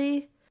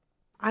 Actually,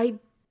 I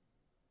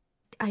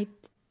I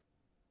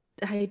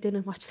I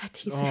didn't watch that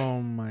teaser.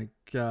 Oh my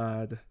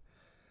god.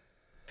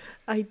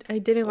 I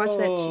didn't watch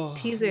that Oh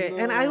teaser,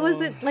 and I no.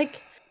 wasn't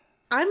like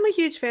I'm a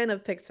huge fan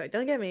of Pixar.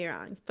 Don't get me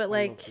wrong, I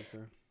love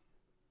Pixar.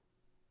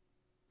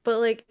 but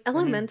like I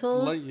mean,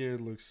 Elemental, Lightyear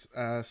looks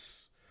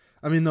ass.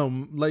 I mean, no,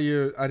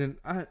 Lightyear. I didn't.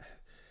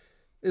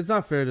 It's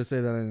not fair to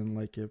say that I didn't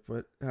like it,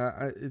 but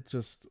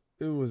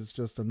it was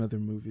just another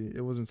movie.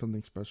 It wasn't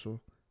something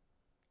special.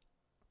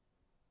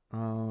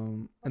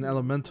 And Elemental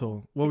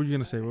Elemental. What were you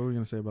gonna say? Pixar. What were you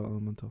gonna say about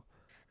Elemental?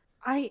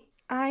 I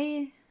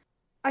I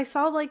I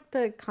saw like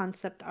the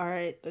concept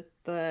art,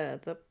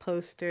 the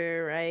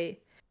poster, right?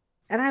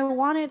 And I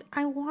wanted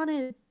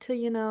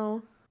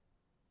to,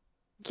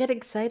 get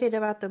excited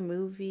about the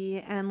movie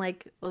and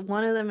like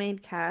one of the main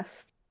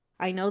cast.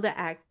 I know the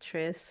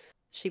actress.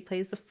 She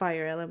plays the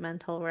fire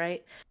elemental,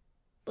 right?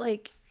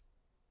 Like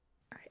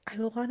I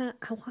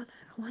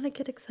wanna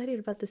get excited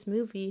about this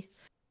movie,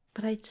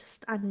 but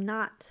I'm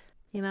not,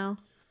 you know?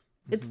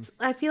 Mm-hmm.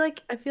 I feel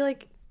like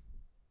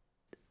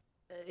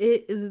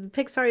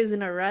Pixar is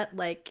in a rut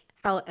like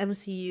how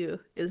MCU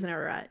is in a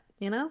rut,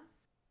 you know?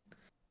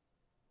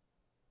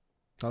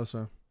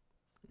 Also,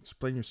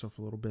 explain yourself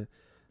a little bit.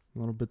 A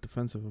little bit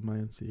defensive of my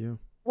MCU.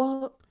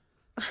 Well,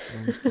 No,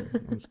 I'm just kidding.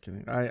 I'm just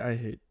kidding. I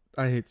hate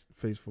I hate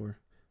Phase 4.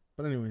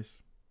 But anyways,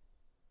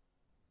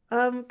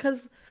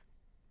 Cause,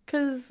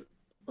 cause,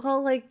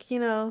 well, like,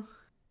 the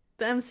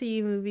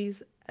MCU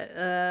movies,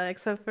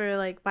 except for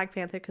like Black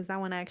Panther, because that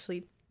one I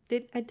actually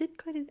I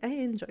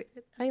enjoyed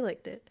it. I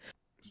liked it.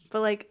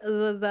 But like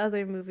the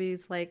other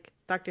movies, like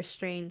Doctor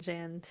Strange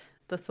and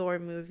the Thor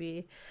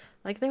movie,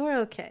 like they were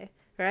okay,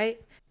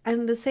 right?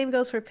 And the same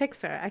goes for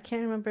Pixar. I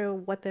can't remember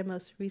what their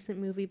most recent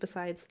movie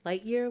besides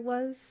Lightyear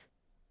was.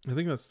 I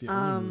think that's the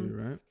only movie,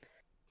 right?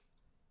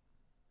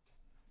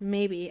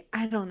 Maybe,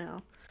 I don't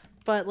know.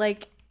 But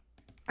like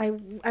I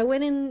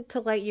went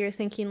into Lightyear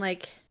thinking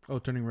like Oh,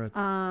 Turning Red.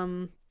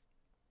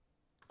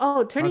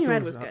 Oh, Turning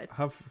Red was good.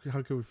 How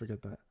could we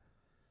forget that?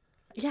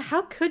 Yeah,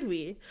 how could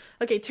we?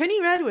 Okay,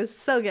 Turning Red was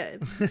so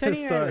good.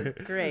 Turning Red was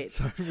great.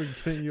 Sorry for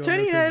getting you on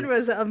Turning that Red tangent.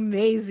 was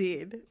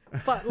amazing.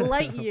 But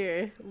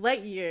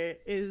Lightyear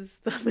is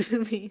the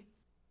movie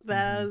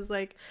that I was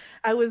like,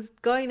 I was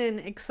going in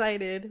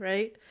excited,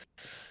 right?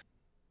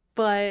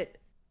 But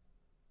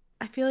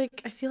I feel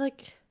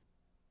like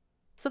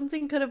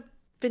something could have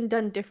been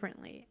done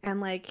differently,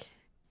 and like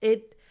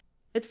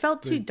it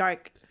felt too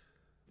dark.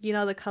 You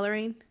know, the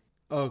coloring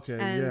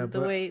Okay, yeah, and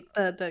the but way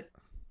the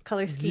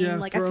color scheme. yeah,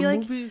 Like I for a feel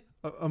like movie.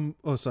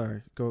 Oh,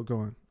 sorry. Go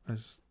on. I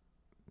just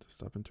to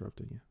stop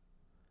interrupting you.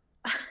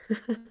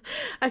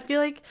 I feel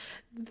like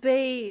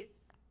they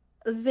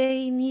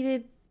they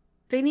needed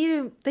they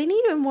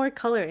needed more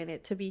color in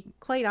it, to be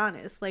quite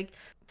honest. Like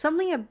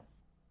something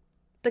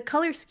the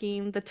color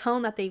scheme, the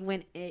tone that they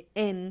went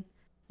in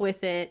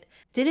with it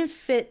didn't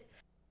fit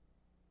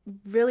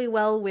really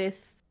well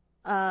with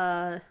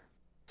uh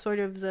sort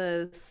of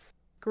the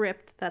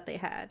script that they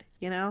had,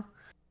 you know?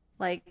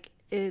 Like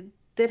it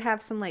did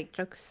have some like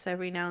jokes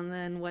every now and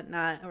then,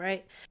 whatnot,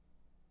 right?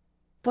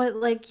 But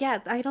like yeah,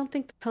 I don't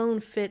think the tone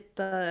fit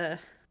the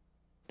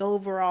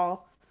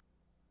overall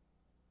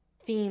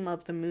theme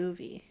of the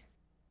movie.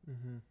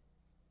 Mm-hmm.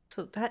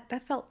 So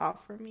that felt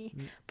off for me.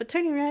 But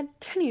Turning Red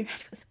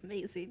was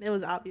amazing. It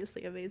was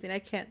obviously amazing. I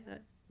can't.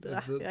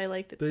 I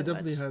liked it They so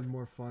definitely much. had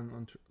more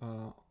fun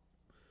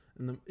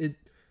and it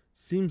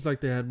seems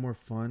like they had more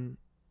fun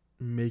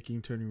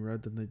making Turning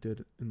Red than they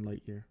did in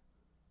Lightyear.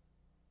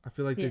 I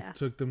feel like they Yeah.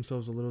 took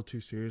themselves a little too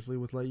seriously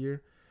with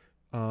Lightyear.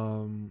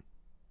 Um,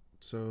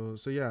 so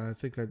yeah, I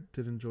think I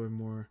did enjoy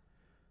more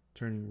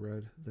Turning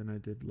Red than I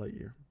did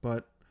Lightyear.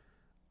 But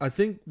I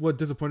think what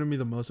disappointed me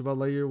the most about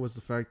Lightyear was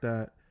the fact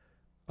that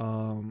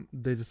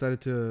they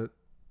decided to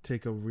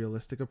take a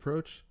realistic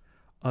approach,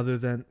 other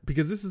than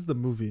because this is the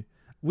movie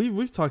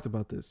we've talked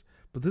about this,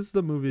 but this is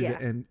the movie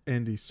Yeah. that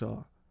Andy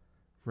saw,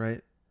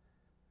 right?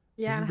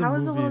 This Yeah. is the How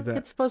is a movie little kid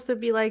that, supposed to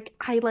be like,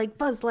 I like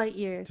Buzz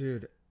Lightyear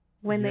dude.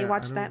 when they Yeah,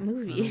 watch that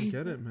I don't movie?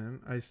 get it, man.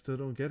 I still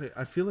don't get it.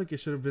 I feel like it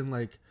should have been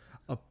like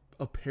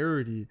a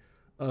parody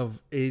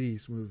of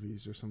 80s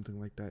movies or something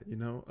like that, you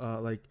know?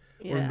 Like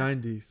or Yeah.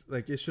 90s.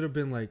 Like it should have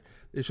been like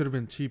it should have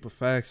been cheap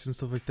effects and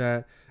stuff like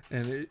that.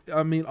 And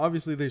I mean,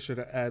 obviously they should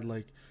have add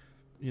like,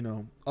 you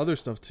know, other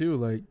stuff too,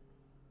 like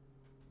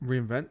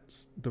reinvent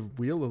the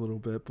wheel a little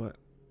bit, but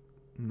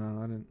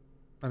no,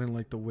 I didn't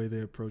like the way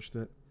they approached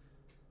it.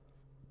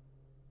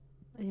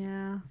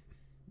 Yeah.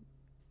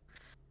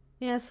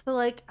 Yeah, so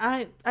like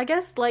I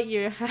guess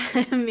Lightyear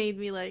made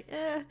me like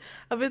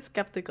a bit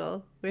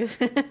skeptical with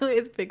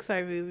with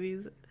Pixar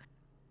movies.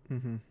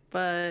 Mm-hmm.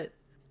 But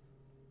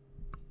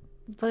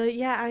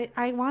yeah,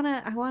 I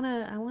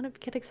wanna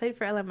get excited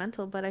for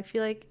Elemental, but I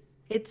feel like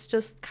it's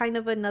just kind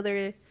of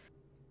another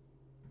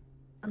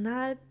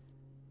not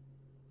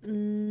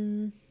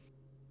mm,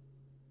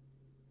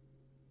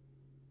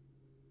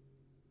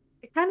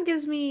 it kind of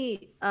gives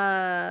me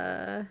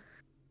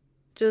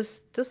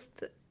just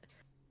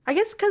I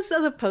guess because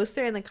of the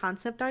poster and the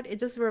concept art, it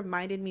just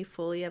reminded me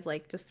fully of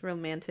like just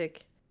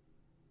romantic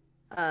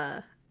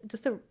uh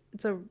just a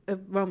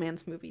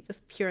romance movie,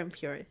 just pure and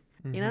pure,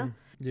 you Mm-hmm. know?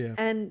 Yeah.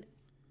 And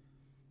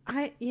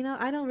I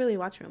don't really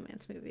watch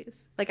romance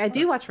movies. Like I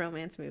do watch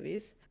romance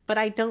movies, but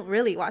I don't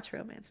really watch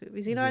romance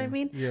movies. You know what I Yeah.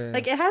 mean? Yeah.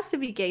 Like it has to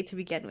be gay to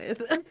begin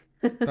with.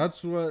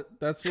 That's what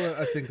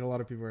I think a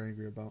lot of people are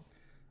angry about.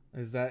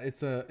 Is that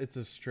it's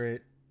a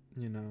straight,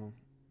 you know,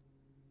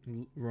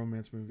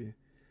 romance movie.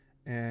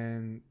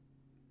 And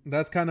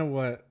that's kind of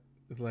what,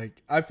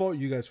 like, I fault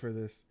you guys for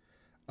this.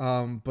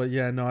 But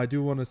yeah, no, I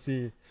do want to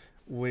see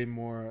way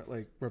more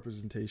like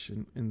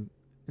representation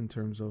in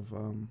terms of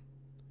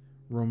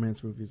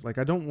romance movies. Like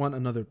I don't want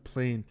another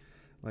plain,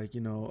 like,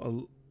 you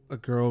know, a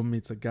girl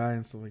meets a guy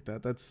and stuff like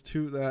that. That's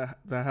too that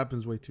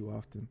happens way too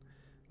often.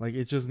 Like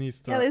it just needs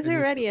Yeah, to there's it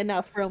needs to already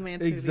enough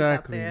romance movies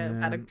out exactly, there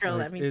about a man. girl Like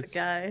that meets a it's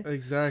guy.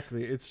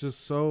 exactly. It's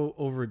just so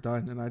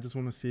overdone, and I just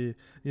want to see,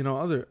 you know,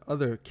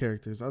 other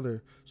characters,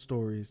 other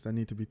stories that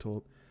need to be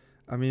told.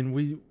 I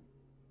mean,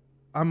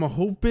 I'm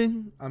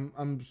hoping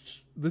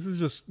this is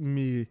just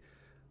me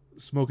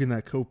smoking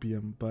that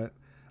copium, but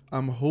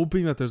I'm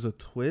hoping that there's a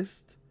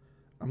twist.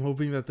 I'm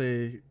hoping that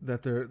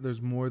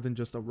there's more than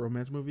just a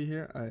romance movie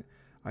here.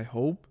 I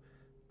hope.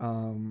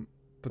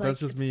 But Like that's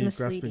just it's me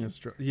grasping misleading. a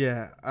straw.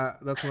 Yeah,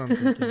 that's what I'm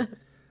thinking.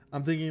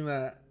 I'm thinking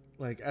that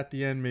Like at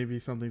the end, maybe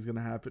something's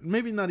gonna happen.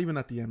 Maybe not even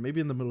at the end. Maybe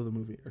in the middle of the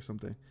movie or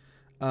something.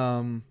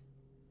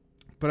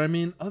 But I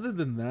mean, other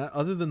than that,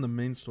 other than the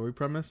main story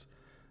premise,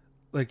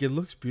 like it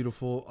looks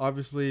beautiful.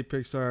 Obviously,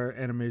 Pixar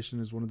Animation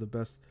is one of the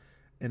best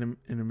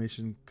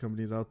animation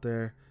companies out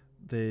there.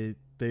 They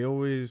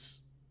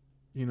always,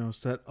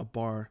 set a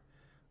bar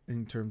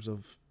in terms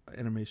of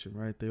animation,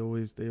 right? They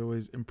always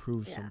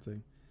improve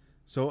something.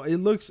 So it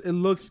looks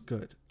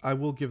good. I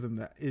will give them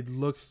that. It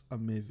looks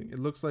amazing. It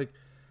looks like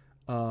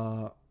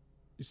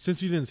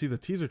since you didn't see the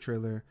teaser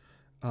trailer,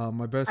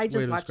 my best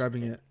way of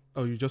describing it.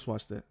 Oh, you just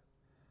watched it.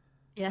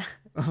 Yeah.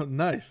 Oh,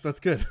 nice. That's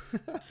good.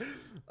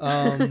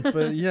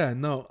 But yeah,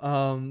 no.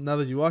 Now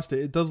that you watched it,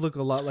 it does look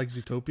a lot like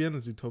Zootopia, and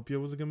Zootopia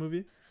was a good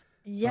movie.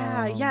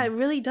 Yeah, it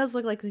really does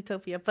look like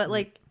Zootopia, but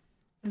like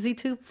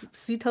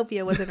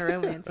Zootopia wasn't a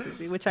romance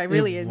movie, which I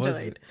really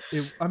enjoyed.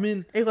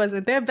 It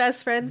wasn't. They're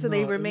best friends, and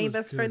they remain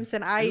best friends.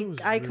 And I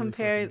really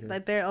compare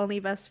that they're only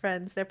best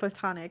friends. They're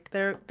platonic.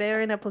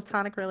 They're in a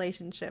platonic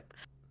relationship.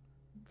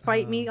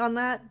 Fight me on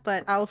that,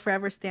 but I'll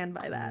forever stand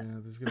by that. Yeah,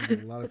 there's gonna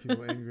be a lot of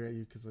people angry at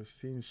you because I've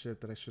seen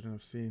shit that I shouldn't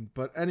have seen.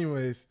 But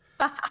anyways,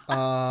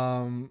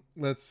 anyways,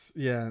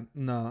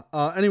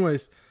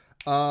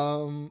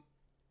 I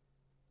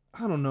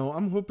don't know.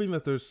 I'm hoping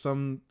that there's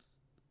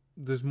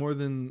more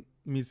than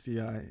meets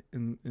the eye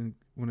in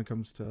when it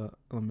comes to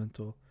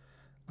Elemental.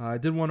 I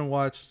did want to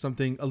watch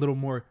something a little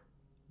more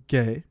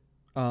gay,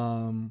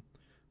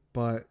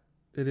 but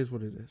it is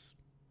what it is.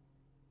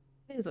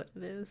 It is what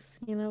it is.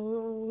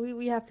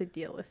 We have to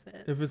deal with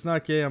it. If it's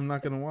not gay, I'm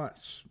not gonna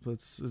watch.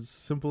 It's as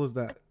simple as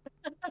that.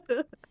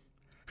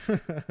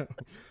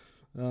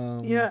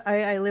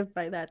 I live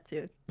by that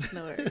too.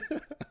 No worries.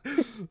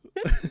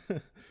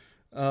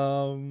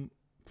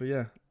 But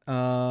yeah.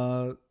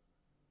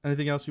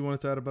 Anything else you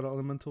wanted to add about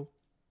Elemental?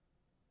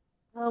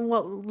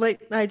 Well,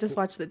 like I just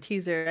watched the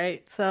teaser,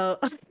 right? So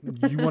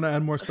you want to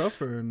add more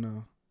stuff or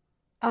no?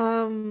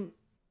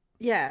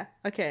 Yeah.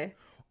 Okay.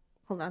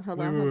 Hold on.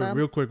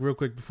 Real quick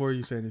before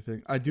you say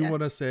anything. I do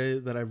want to say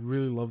that I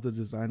really love the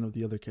design of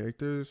the other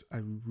characters.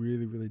 I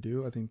really, really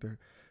do. I think they're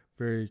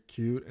very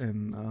cute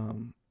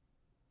and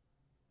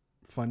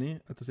funny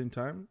at the same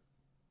time.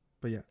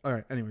 But yeah. All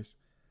right. Anyways.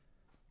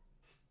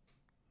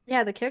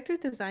 Yeah, the character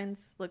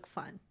designs look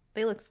fun.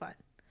 They look fun.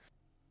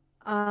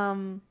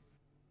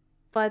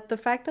 But the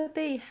fact that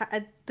they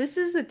had this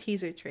is a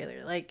teaser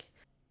trailer. Like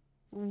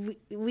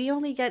we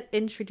only get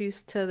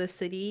introduced to the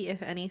city,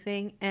 if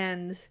anything,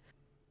 and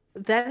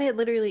then it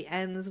literally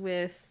ends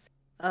with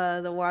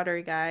the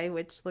water guy,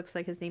 which looks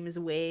like his name is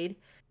Wade.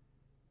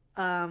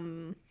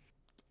 Wade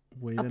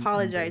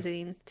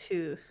apologizing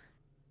to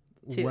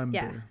Wember.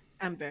 Yeah,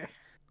 Ember.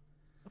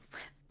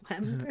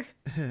 Wember.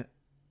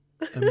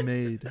 A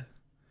maid.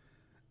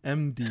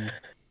 MD.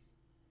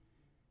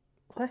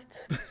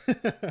 What?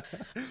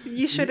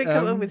 You should have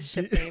come up with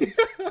ship names.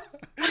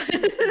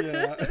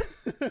 Yeah.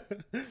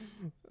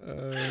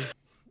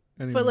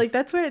 But like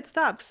that's where it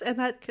stops, and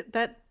that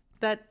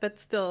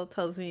still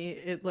tells me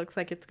it looks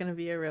like it's gonna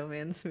be a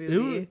romance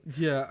movie.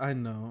 Yeah, I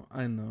know,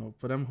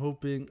 but I'm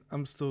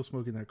still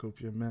smoking that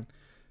copium, man.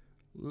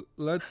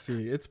 Let's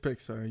see. It's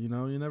Pixar, you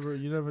never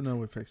know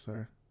with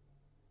Pixar.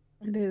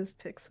 It is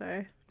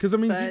Pixar. Because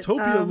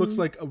Zootopia looks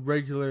like a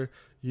regular,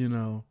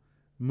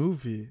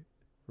 movie,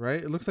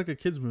 right? It looks like a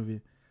kids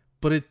movie,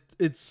 but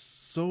it's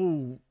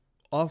so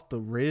off the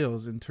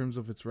rails in terms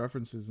of its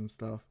references and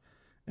stuff,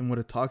 and what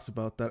it talks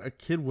about that a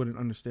kid wouldn't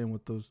understand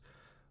what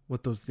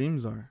those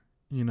themes are,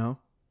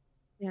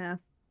 Yeah.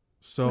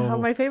 So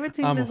my favorite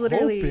theme is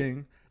literally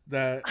hoping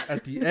that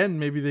at the end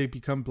maybe they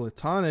become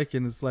platonic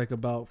and it's like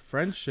about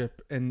friendship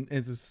and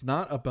it's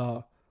not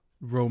about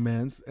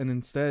romance and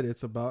instead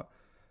it's about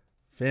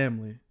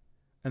family,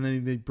 and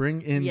then they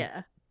bring in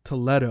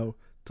Toledo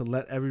to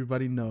let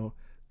everybody know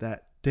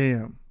that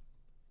damn,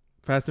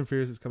 Fast and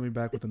Furious is coming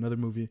back with another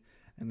movie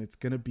and it's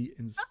gonna be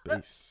in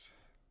space.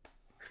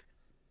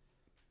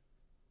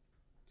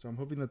 So I'm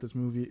hoping that this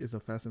movie is a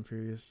Fast and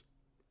Furious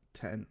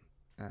 10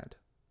 ad.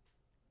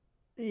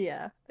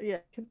 Yeah,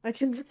 I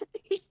can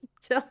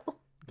tell.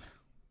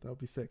 That would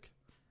be sick.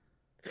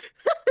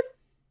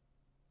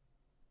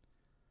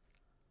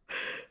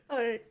 All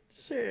right,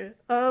 sure.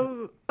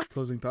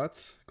 Closing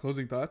thoughts.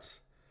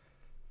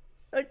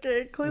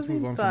 Okay, closing Let's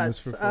move on thoughts.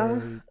 From this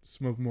before I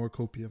smoke more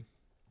copium.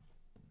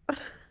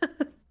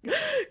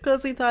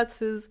 Closing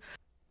thoughts is,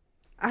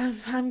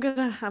 I'm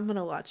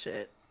gonna watch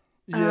it.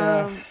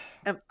 Yeah.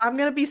 I'm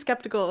gonna be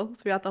skeptical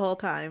throughout the whole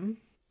time,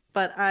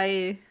 but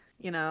I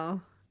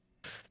am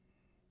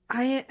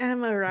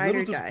a ride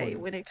or die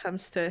when it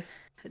comes to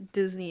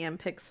Disney and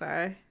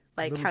Pixar.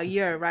 Like how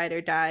you're a ride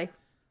or die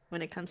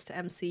when it comes to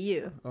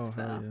MCU. Oh,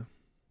 so, hell yeah.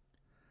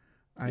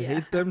 I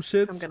hate them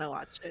shits. I'm gonna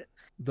watch it.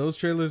 Those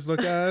trailers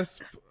look ass.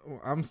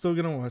 I'm still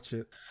gonna watch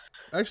it.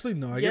 Actually,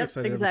 no. I get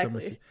excited every time I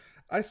see.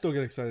 I still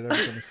get excited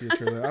every time I see a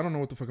trailer. I don't know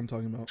what the fuck I'm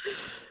talking about.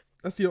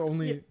 That's the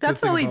only.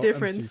 That's the only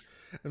difference.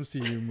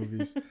 MCU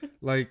movies.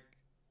 Like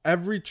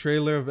every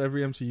trailer of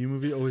every MCU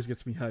movie always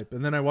gets me hype,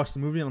 and then I watch the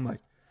movie and I'm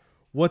like,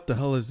 "What the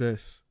hell is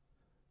this?"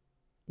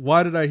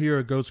 Why did I hear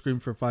a goat scream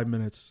for 5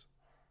 minutes?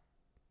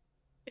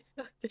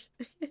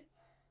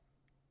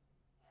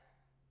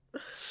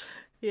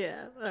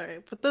 Yeah, all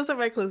right. But those are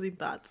my closing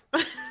thoughts.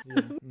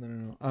 Yeah,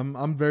 no.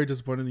 I'm very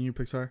disappointed in you,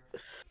 Pixar.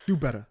 Do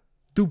better.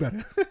 Do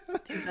better.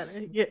 Do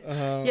better.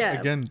 Yeah. Yeah.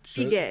 Again,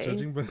 Be gay.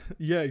 judging, but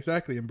yeah,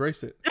 exactly.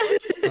 Embrace it.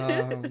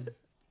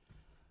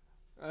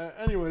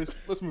 Anyways,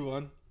 let's move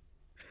on.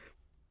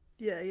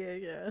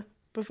 Yeah.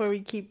 Before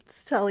we keep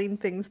telling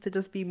things to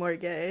just be more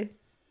gay.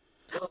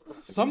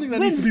 Something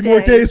that needs to be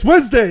more gay is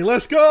Wednesday.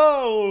 Let's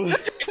go.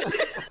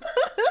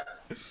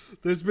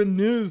 There's been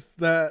news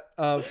that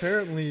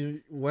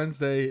apparently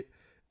Wednesday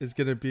is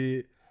gonna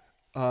be.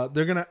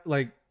 They're gonna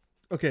like.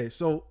 Okay,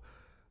 so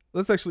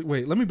let's actually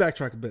wait. Let me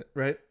backtrack a bit.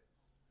 Right.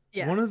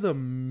 Yeah. One of the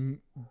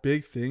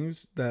big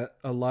things that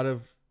a lot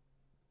of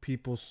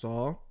people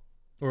saw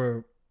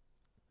or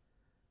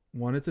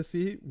wanted to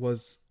see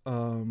was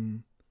a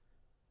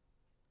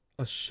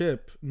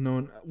ship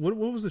known. What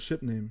was the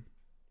ship name?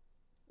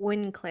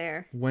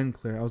 Winclair.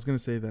 Winclair. I was gonna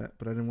say that,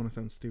 but I didn't want to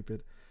sound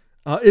stupid.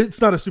 It's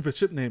not a stupid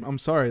ship name. I'm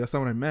sorry. That's not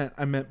what I meant.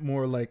 I meant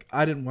more like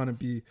I didn't want to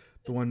be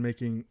the one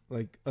making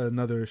like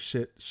another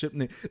ship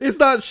name. It's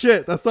not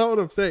shit. That's not what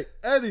I'm saying.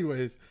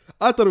 Anyways,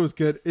 I thought it was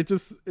good.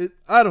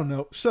 I don't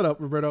know. Shut up,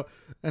 Roberto.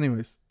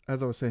 Anyways,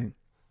 as I was saying.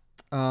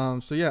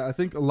 So yeah, I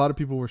think a lot of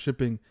people were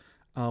shipping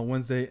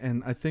Wednesday,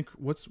 and I think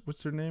what's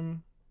her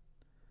name?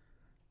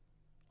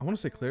 I want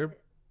to say Claire,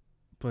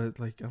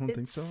 but like I don't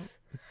think so.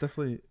 It's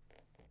definitely.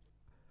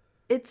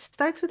 It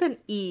starts with an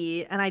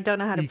E, and I don't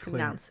know how to Eclair.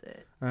 pronounce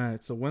it. All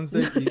right, so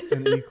Wednesday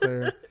and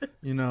Eclair,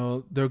 you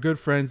know, they're good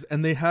friends,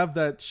 and they have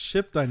that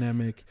ship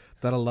dynamic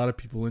that a lot of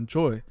people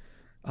enjoy.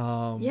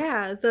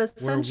 Yeah, the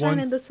sunshine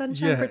and the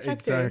sunshine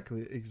protector.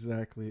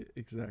 Exactly.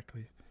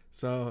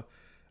 So,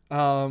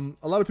 a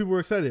lot of people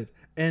were excited,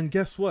 and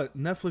guess what?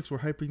 Netflix were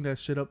hyping that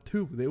shit up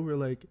too. They were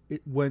like,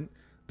 it went.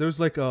 There's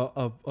like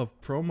a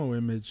promo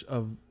image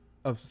of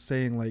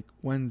saying like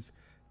when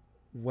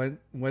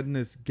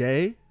is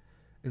gay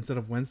instead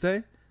of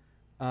Wednesday.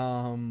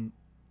 But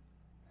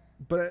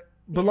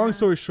long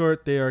story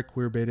short, they are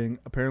queer baiting.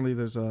 Apparently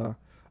there's a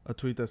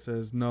tweet that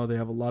says no, they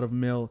have a lot of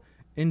male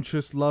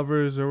interest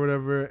lovers or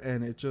whatever,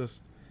 and it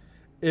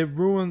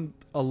ruined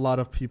a lot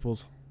of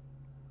people's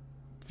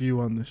view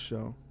on this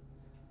show.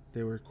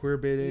 They were queer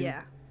baiting,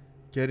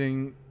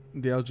 getting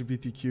the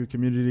LGBTQ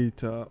community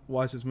to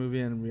watch this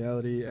movie, and in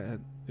reality,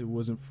 and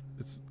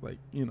it's like,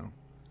 you know.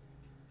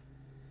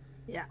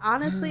 Yeah,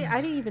 honestly, I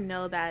didn't even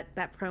know that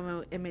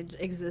promo image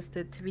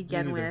existed to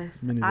begin with.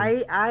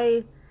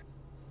 I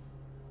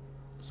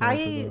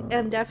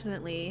am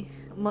definitely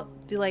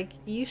like,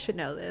 you should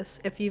know this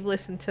if you've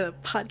listened to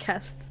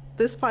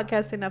this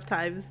podcast enough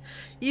times.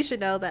 You should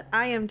know that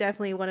I am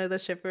definitely one of the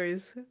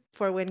shippers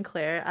for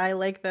Winclair. I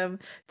like them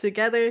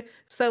together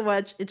so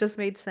much. It just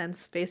made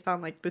sense based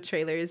on like the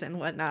trailers and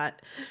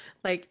whatnot.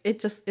 Like it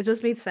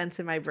just made sense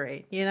in my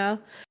brain, you know?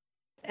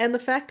 And the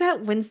fact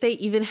that Wednesday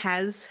even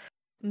has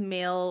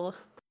male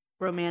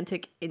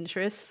romantic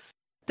interests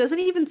doesn't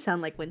even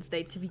sound like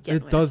Wednesday to begin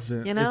with. It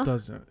doesn't. You know? It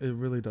doesn't. It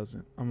really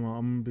doesn't.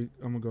 I'm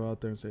gonna go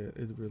out there and say it.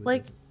 It really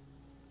doesn't.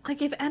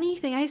 Like if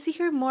anything, I see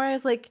her more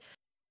as like,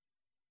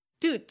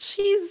 dude,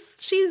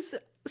 she's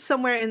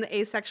somewhere in the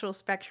asexual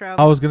spectrum.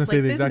 I was gonna say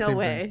like, the exact no same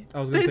way. thing.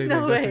 I was gonna say the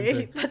exact same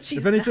thing. That she's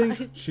if anything,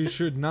 not. she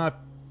should not.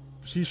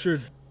 She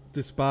should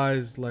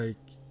despise like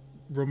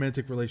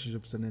romantic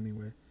relationships in any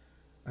way.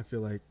 I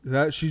feel like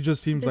that she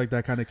just seems like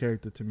that kind of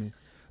character to me.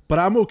 But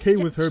I'm okay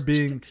with her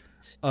being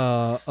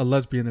a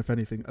lesbian, if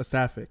anything, a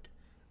sapphic.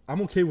 I'm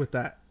okay with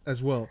that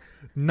as well.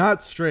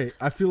 Not straight.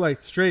 I feel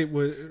like straight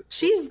would.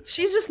 She's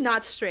just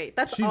not straight.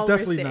 That's she's all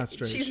definitely we're saying. not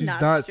straight. She's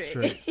not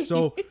straight.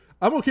 So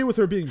I'm okay with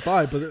her being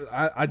bi, but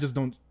I just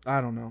don't.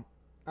 I don't know.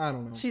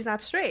 She's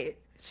not straight.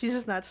 She's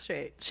just not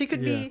straight. She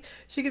could be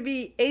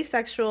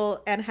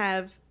asexual and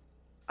have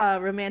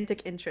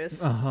romantic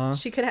interests.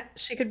 She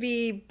could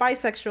be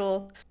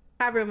bisexual,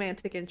 have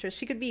romantic interests.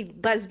 She could be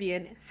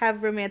lesbian,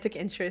 have romantic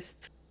interests,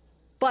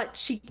 but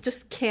she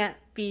just can't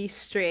be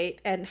straight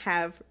and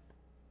have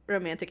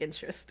romantic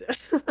interest.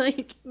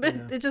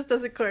 It just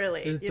doesn't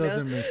correlate. It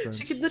doesn't make sense.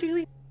 She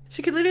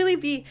could literally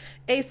be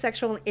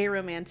asexual and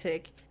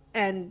aromantic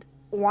and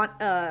want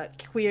a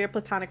queer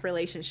platonic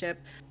relationship,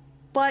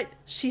 but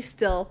she's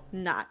still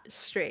not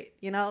straight.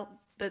 You know,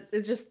 that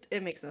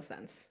it makes no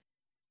sense.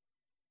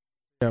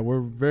 Yeah,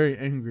 we're very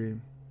angry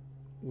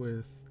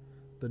with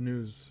the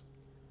news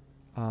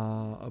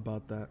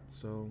about that.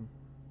 So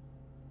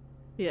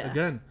yeah,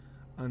 again,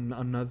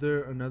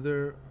 another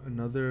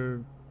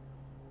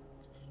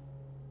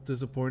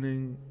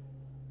disappointing.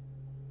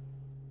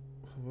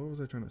 What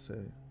was I trying to say?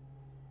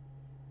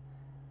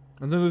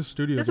 Another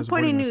studio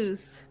disappointing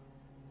news.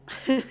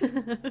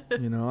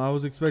 You know, I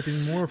was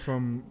expecting more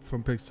from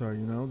Pixar.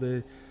 You know,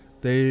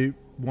 they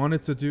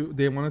wanted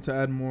to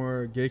add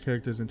more gay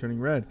characters in Turning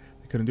Red.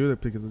 They couldn't do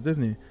that because of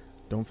Disney.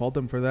 Don't fault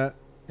them for that.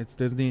 It's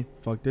Disney.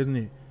 Fuck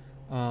Disney.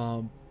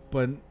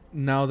 But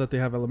now that they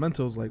have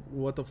elementals, like,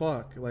 what the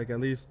fuck? Like,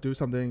 at least do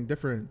something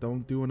different.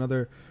 Don't do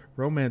another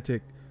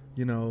romantic,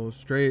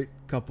 straight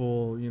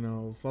couple,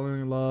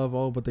 falling in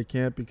love, but they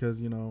can't because,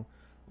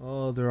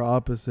 they're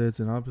opposites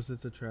and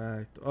opposites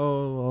attract.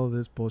 All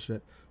this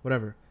bullshit.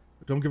 Whatever.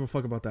 Don't give a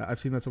fuck about that. I've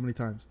seen that so many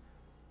times.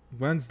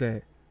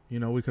 Wednesday,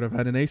 we could have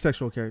had an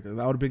asexual character.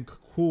 That would have been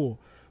cool.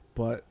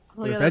 But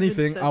if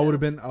anything, I would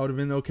have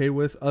been okay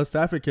with a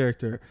sapphic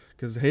character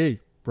because hey,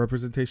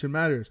 representation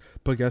matters.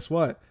 But guess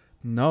what?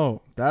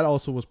 No, that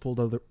also was pulled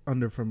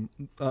under from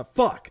I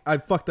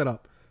fucked that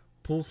up.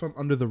 Pulled from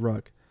under the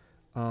rug.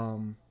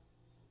 And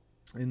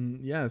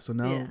yeah, so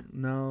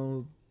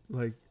now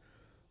like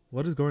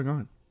what is going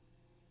on?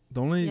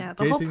 The only gay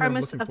thing I'm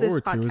looking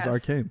forward to is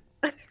Arcane.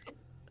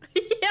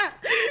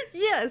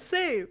 Yeah,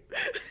 same.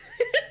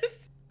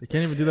 They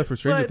can't even do that for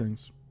Stranger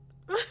Things.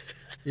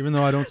 Even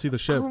though I don't see the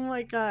ship. Oh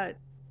my god.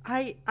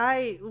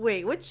 I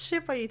wait, which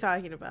ship are you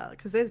talking about?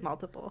 Because there's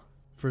multiple.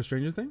 For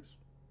Stranger Things?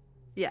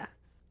 Yeah.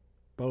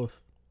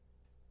 Both.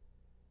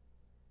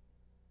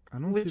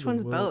 Which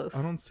one's both?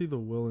 I don't see the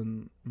Will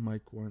and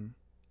Mike one.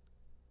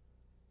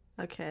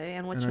 Okay,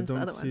 and which one's the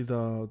other one? I don't see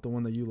the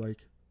one that you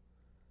like.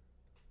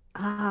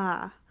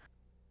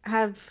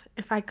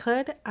 If I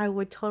could, I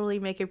would totally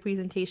make a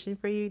presentation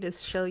for you to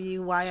show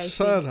you why I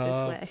think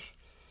this way.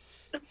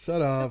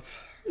 Shut up.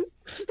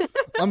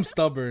 I'm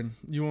stubborn.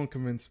 You won't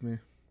convince me. I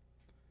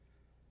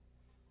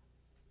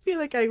feel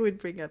like I would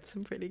bring up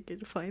some pretty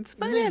good points.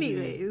 But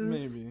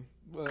Maybe.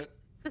 But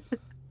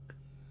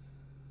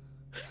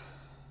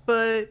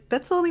but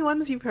that's the only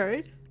ones you've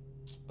heard?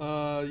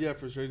 Yeah,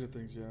 for Stranger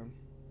Things, yeah.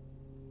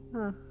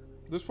 Huh.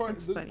 There's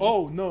probably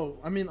oh no.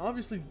 I mean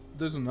obviously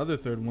there's another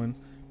third one.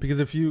 Because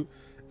if you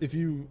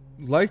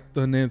like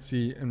the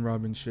Nancy and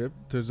Robin ship,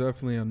 there's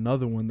definitely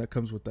another one that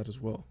comes with that as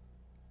well.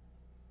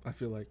 I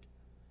feel like.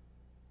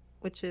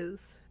 Which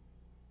is?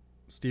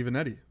 Steve and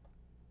Eddie.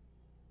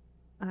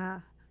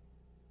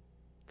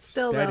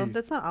 Still though,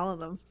 that's not all of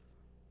them.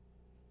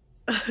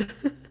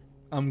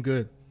 I'm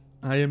good.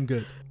 I am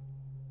good.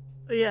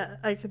 Yeah,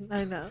 I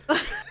know.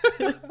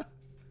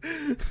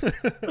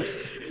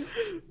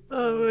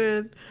 Oh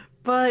man.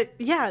 But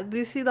yeah,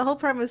 you see, the whole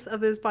premise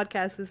of this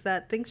podcast is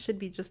that things should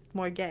be just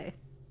more gay.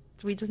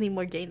 We just need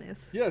more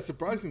gayness. Yeah,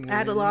 surprisingly.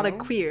 Add a lot of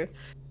queer.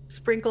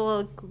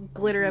 Sprinkle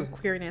glitter of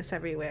queerness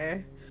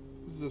everywhere.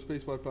 This is a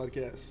Spacebot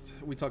podcast.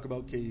 We talk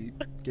about gay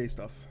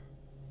stuff.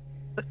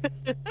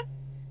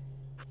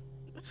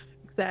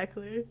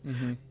 Exactly.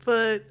 Mm-hmm.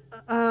 But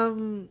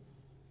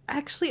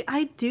actually,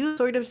 I do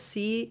sort of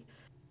see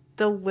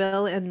the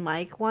Will and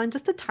Mike one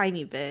just a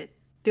tiny bit.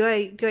 Do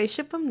I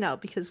ship them? No,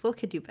 because Will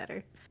could do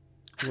better.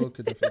 Will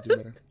could definitely do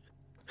better.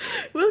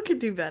 Will could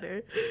do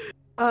better.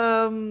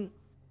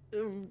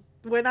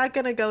 We're not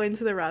gonna go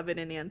into the Robin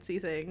and Nancy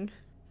thing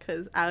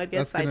because I would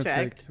get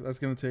sidetracked. That's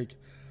gonna take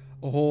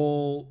a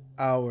whole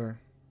hour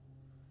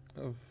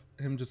of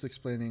him just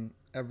explaining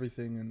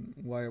everything and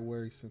why it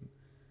works and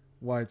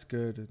why it's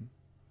good and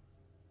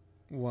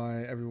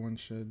why everyone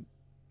should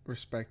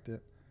respect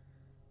it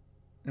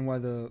and why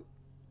the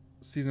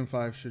season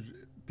 5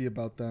 should be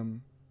about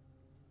them.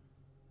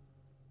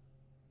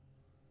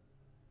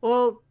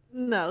 Well,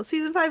 no,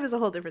 season 5 is a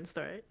whole different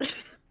story.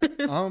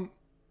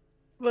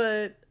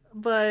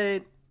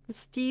 But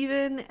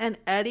Steven and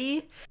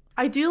Eddie,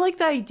 I do like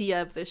the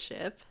idea of the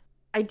ship.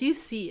 I do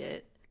see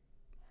it.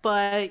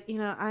 But,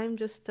 I'm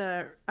just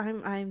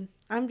I'm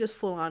just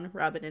full on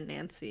Robin and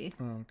Nancy.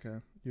 Oh, okay.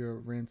 You're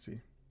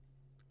Rancy.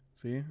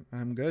 See?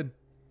 I'm good.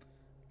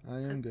 I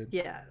am good.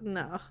 Yeah,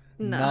 no.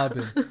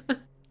 Nobbin.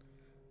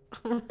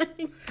 Oh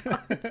my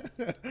God.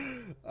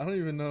 I don't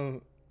even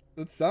know.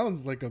 It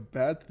sounds like a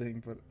bad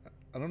thing, but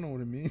I don't know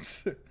what it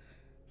means.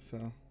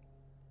 So,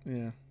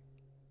 yeah.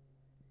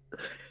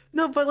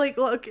 No, but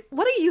look,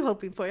 what are you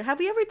hoping for? Have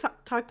we ever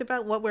talked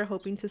about what we're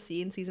hoping to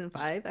see in season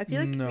 5? I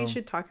feel like we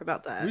should talk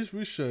about that.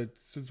 We should,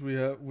 since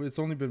it's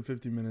only been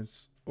 50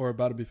 minutes, or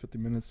about to be 50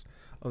 minutes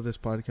of this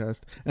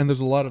podcast, and there's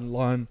a lot of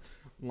lawn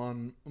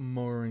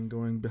mowing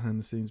going behind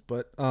the scenes.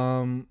 But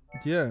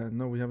yeah,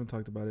 no, we haven't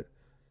talked about it.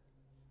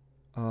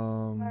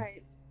 All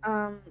right.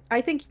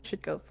 I think you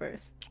should go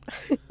first.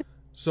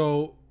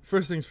 So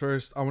first things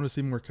first, I want to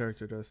see more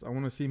character deaths. I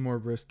want to see more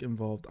risk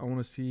involved. I want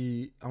to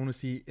see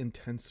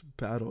intense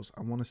battles.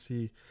 I want to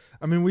see.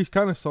 I mean, we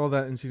kind of saw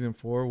that in season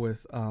 4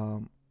 with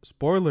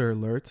spoiler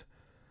alert,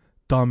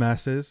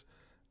 dumbasses.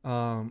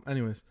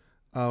 Anyways,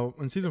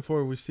 in season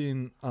 4 we've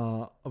seen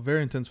a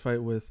very intense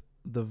fight with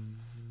the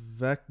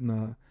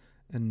Vecna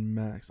and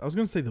Max. I was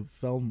gonna say the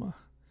Velma.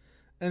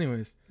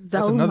 Anyways,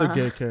 that's another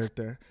gay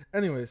character.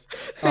 Anyways,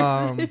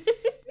 so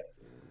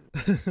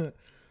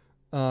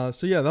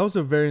yeah, that was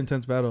a very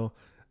intense battle.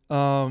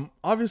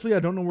 Obviously, I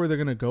don't know where they're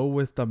gonna go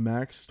with the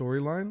Max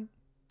storyline,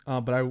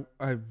 but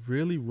I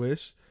really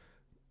wish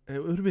it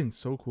would have been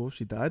so cool if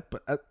she died.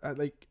 But I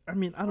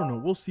don't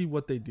know. We'll see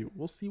what they do.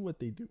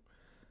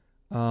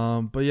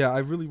 But yeah, I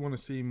really want to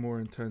see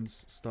more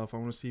intense stuff. I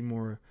want to see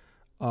more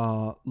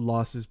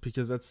losses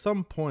because at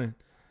some point,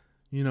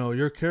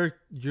 your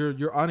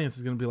audience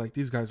is gonna be like,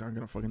 these guys aren't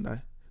gonna fucking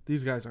die.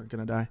 These guys aren't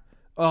gonna die.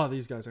 Oh,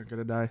 these guys aren't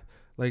gonna die.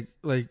 Like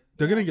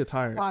they're gonna get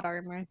tired. Plot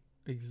armor.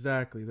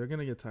 Exactly, they're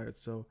gonna get tired.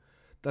 So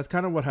that's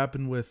kind of what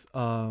happened with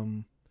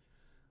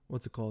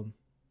what's it called?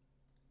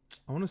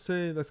 I want to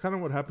say that's kind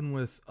of what happened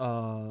with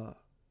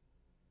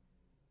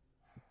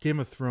Game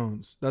of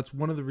Thrones. That's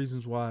one of the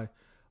reasons why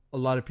a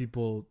lot of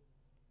people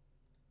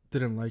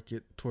didn't like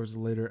it towards the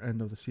later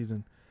end of the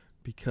season,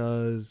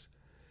 because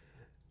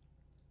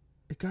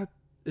it got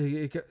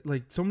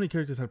like so many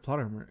characters had plot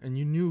armor, and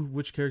you knew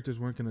which characters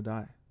weren't gonna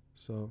die.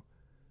 So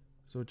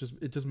it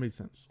just made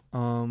sense.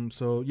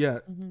 So yeah,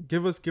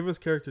 give us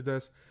character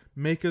deaths,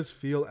 make us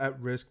feel at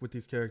risk with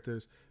these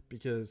characters,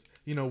 because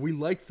we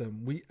like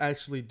them. We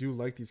actually do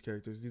like these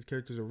characters. These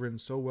characters are written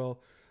so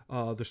well.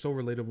 They're so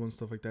relatable and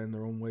stuff like that in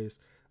their own ways.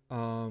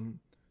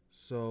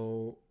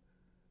 So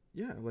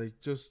yeah, like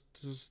just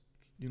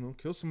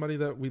kill somebody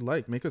that we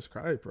like. Make us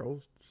cry,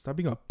 bro. Stop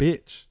being a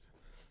bitch.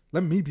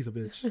 Let me be the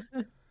bitch.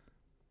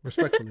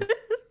 Respectfully.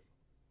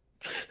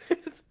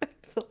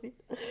 Respectfully.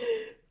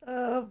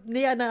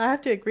 Yeah, no, I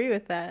have to agree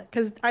with that,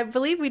 because I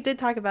believe we did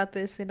talk about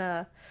this in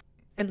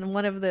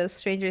one of the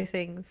Stranger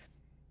Things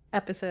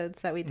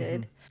episodes that we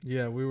did.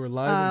 Yeah, we were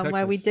live in Texas.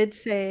 Where we did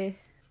say,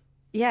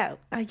 yeah,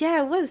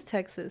 it was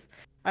Texas.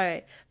 All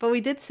right, but we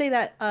did say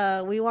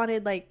that we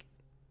wanted, like,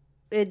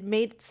 it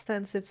made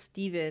sense if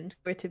Steven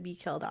were to be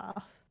killed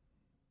off.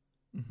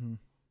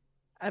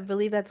 I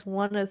believe that's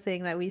one of the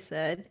things that we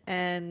said,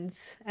 and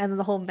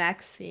the whole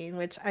Max scene,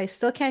 which I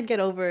still can't get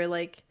over,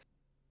 like,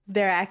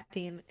 their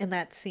acting in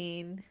that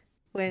scene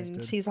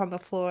when she's on the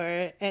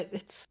floor.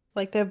 It's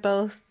like they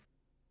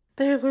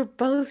were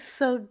both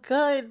so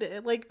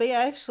good. Like, they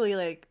actually,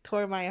 like,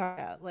 tore my heart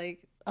out. Like,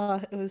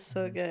 oh, it was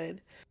so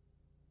good.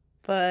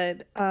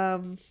 But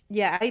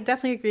yeah, I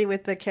definitely agree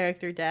with the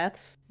character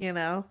deaths,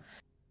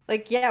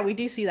 Like, yeah, we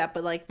do see that,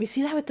 but, like, we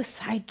see that with the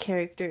side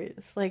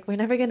characters. Like, we're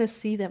never gonna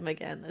see them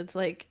again. It's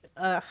like,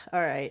 all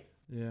right.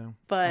 Yeah.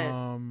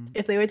 But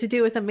if they were to do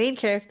it with a main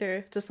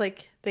character, just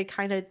like they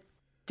kind of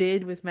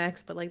did with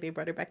Max, but, like, they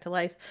brought her back to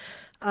life,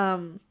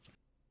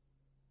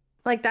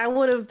 like, that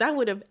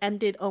would have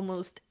ended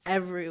almost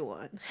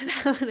everyone.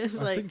 That would have,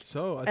 like, I think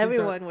so.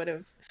 Everyone would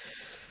have.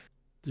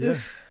 Yeah.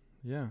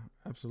 Yeah,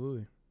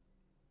 absolutely.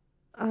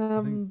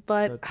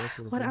 But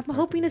what I'm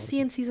hoping to see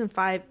in season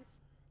 5.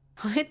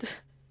 What?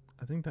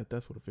 I think that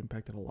death would have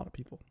impacted a lot of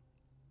people.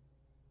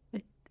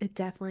 It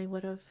definitely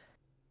would have.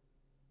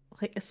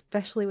 Like,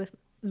 especially with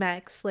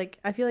Max. Like,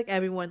 I feel like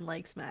everyone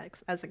likes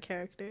Max as a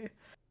character.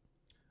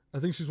 I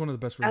think she's one of the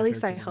best. At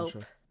least I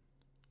hope.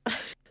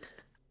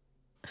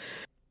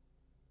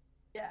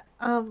 Yeah.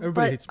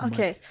 Everybody hates Mike.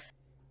 Okay.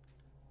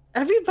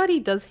 Everybody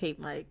does hate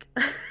Mike.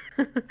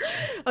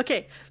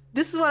 Okay,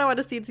 this is what I want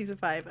to see in season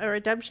 5: a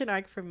redemption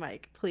arc for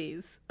Mike,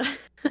 please.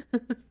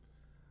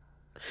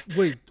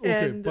 Wait,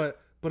 okay,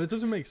 but it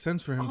doesn't make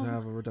sense for him to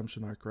have a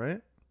redemption arc,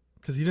 right?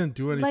 Because he didn't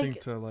do anything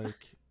to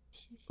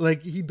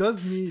like he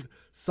does need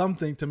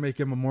something to make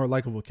him a more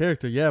likable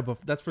character. Yeah,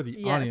 but that's for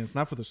the audience,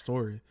 not for the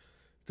story.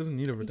 He doesn't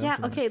need a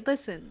redemption. Yeah. Okay. Arc.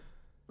 Listen,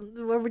 a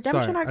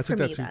redemption arc for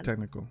me. I took that too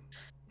technical.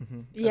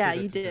 Yeah,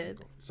 you did.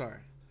 Technical. Sorry.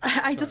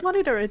 I just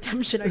wanted a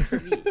redemption arc for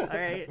me. All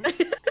right.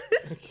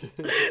 Okay.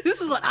 This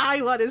is what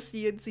I want to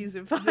see in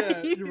season 5.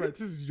 Yeah, you're right.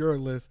 This is your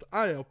list.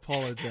 I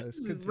apologize.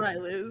 This is my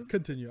list.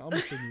 Continue. I'm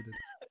still muted.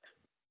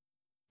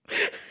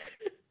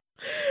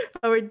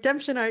 A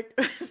redemption arc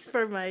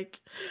for Mike.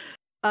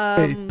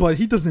 Hey, but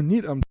he doesn't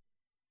need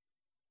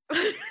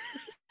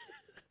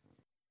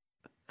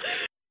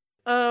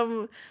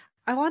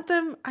I want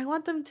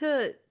them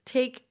to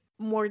take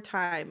more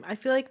time. I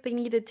feel like they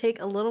need to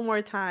take a little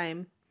more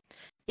time.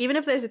 Even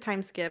if there's a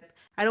time skip,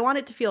 I don't want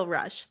it to feel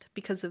rushed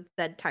because of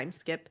that time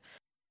skip.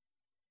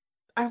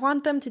 I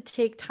want them to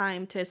take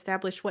time to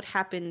establish what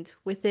happened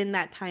within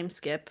that time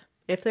skip,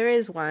 if there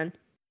is one,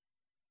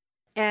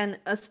 and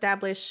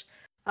establish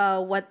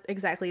what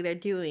exactly they're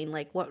doing.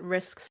 Like, what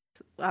risks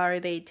are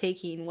they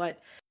taking? What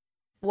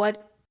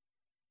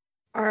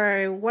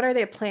are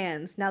their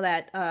plans now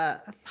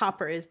that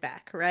Hopper is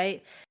back,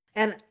 right?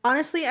 And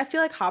honestly, I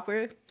feel like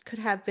Hopper could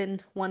have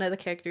been one of the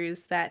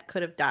characters that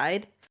could have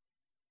died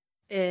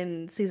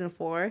in season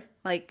 4,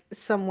 like,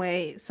 some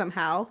way,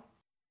 somehow.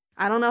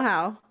 I don't know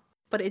how,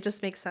 but it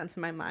just makes sense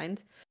in my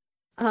mind.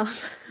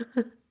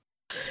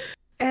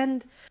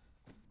 And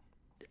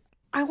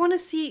I want to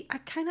see.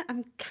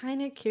 I'm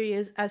kind of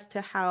curious as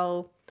to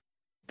how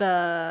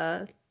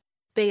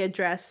they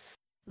address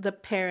the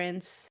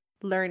parents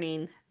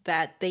learning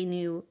that they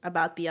knew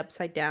about the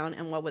Upside Down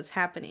and what was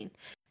happening.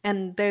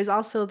 And there's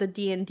also the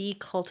D&D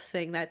cult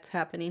thing that's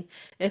happening.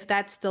 If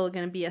that's still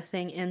going to be a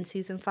thing in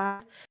season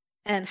 5,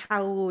 and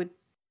how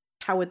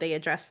would they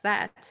address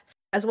that?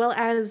 As well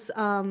as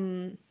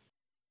I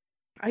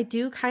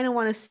do kind of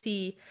want to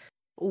see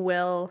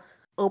Will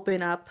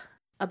open up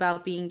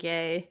about being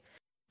gay,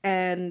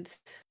 and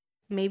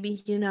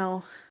maybe,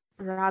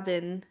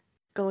 Robin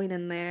going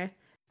in there,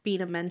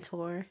 being a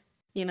mentor,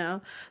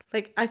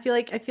 Like, I feel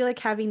like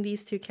having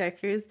these two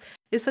characters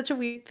is such a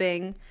weird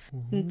thing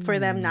for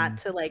them not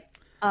to, like,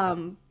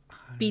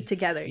 be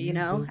together,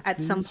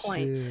 at some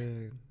point.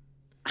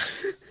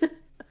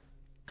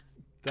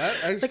 That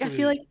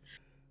actually, like,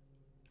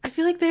 I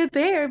feel like they're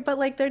there, but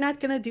like they're not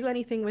gonna do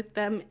anything with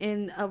them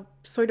in a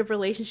sort of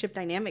relationship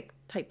dynamic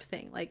type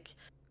thing. Like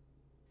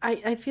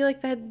I feel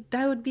like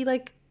that would be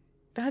like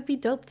that would be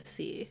dope to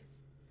see,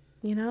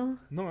 you know?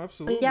 No,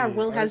 Like yeah, absolutely.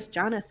 Will I has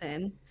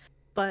Jonathan,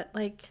 but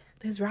like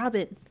there's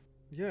Robin.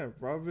 Yeah,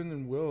 Robin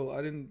and Will.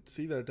 I didn't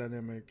see that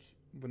dynamic,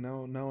 but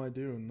now I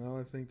do. Now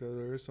I think that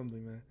there is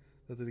something there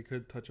that they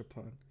could touch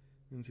upon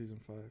in season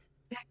 5.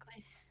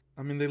 Exactly.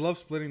 I mean, they love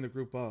splitting the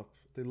group up.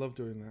 They love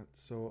doing that.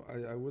 So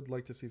I would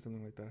like to see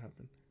something like that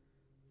happen.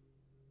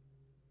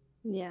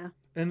 Yeah.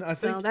 And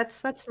So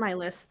that's my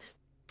list.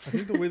 I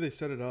think the way they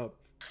set it up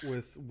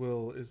with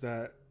Will is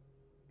that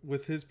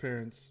with his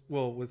parents,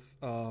 well, with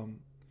um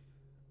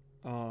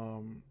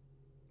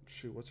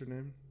shoot, what's her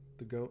name?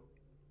 The goat.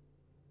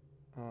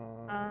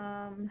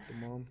 Um, The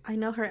mom. I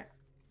know her.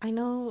 I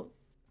know.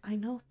 I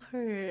know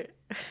her.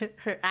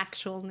 Her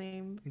actual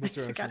name. I What's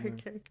her actual forgot her name?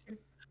 character.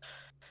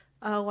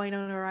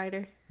 Winona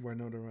Ryder.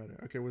 Winona Ryder.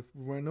 Okay, with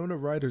Winona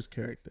Ryder's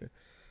character,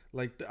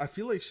 like I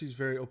feel like she's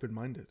very open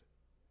minded.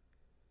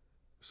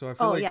 So I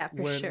feel Oh like yeah,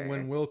 for when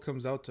sure. Will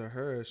comes out to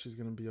her, she's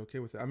gonna be okay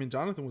with it. I mean,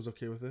 Jonathan was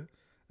okay with it,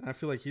 and I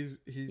feel like he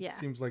Yeah.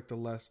 seems like the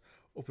less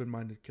open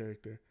minded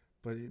character.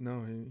 But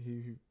no,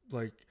 he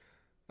like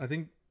I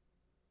think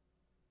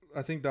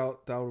I think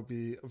that will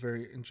be a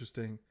very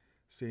interesting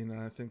scene,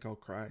 and I think I'll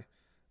cry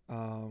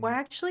Well, um,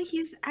 actually,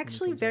 he's when he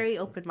actually comes out. very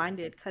So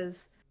open-minded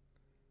because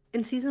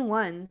in season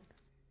one,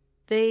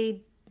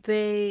 they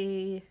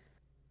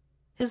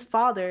his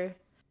father,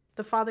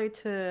 the father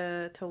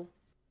to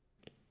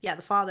yeah,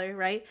 the father,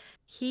 right?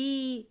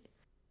 He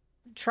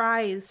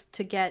tries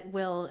to get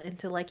Will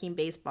into liking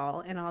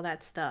baseball and all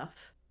that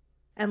stuff.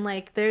 And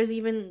like there's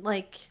even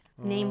like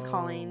name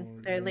calling.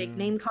 oh They're like yeah,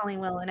 name calling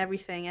Will and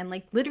everything. And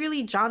like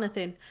literally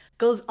Jonathan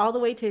goes all the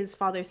way to his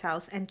father's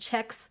house and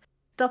checks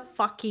the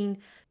fucking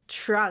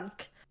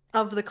trunk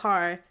of the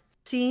car,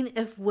 seeing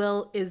if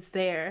Will is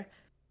there.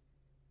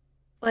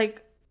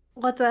 Like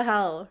what the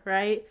hell,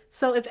 right?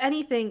 So if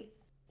anything,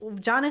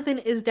 Jonathan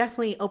is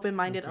definitely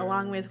open-minded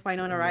along okay, with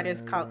Winona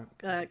Ryder's yeah, you're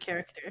right.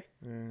 character.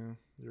 Yeah,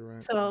 you're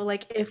right. So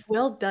like if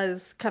Will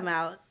does come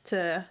out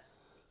to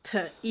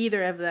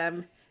either of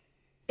them,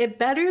 it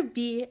better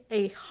be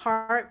a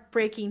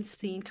heartbreaking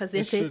scene because It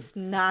if should it's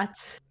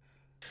not,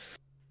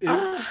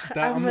 it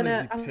that I'm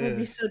gonna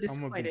be so I'm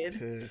gonna be disappointed.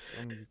 pissed.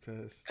 I'm gonna be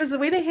pissed. Because the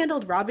way they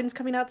handled Robin's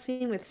coming out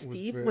scene with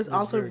Steve Was was was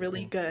also very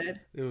really cool. good.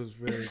 It was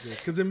It very was, good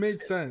because it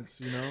made sense.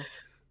 You know,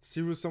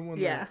 she was someone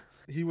yeah, that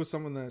he was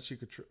someone that she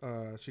could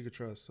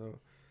trust. So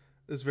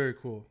it's very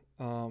cool.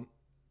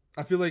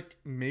 I feel like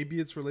maybe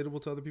it's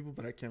relatable to other people,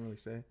 but I can't really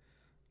say.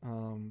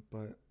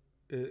 But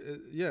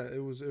yeah, it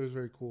was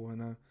very cool,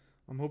 and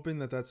I'm hoping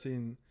that that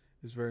scene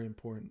is very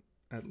important.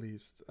 At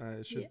least it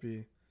yeah, should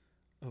be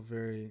a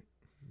very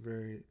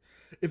very.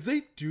 If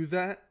they do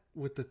that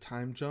with the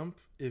time jump,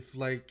 if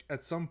like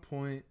at some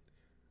point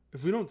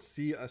if we don't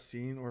see a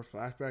scene or a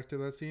flashback to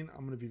that scene,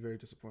 I'm gonna be very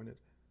disappointed.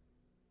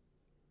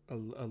 A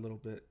little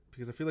bit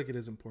because I feel like it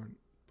is important,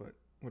 but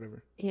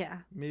whatever. yeah.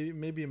 Maybe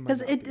it might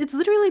Because not be. it's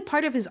literally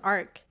part of his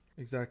arc.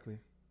 Exactly.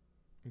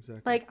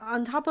 Exactly. Like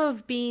on top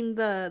of being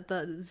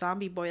the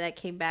zombie boy that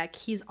came back,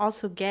 he's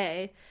also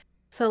gay.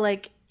 So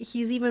like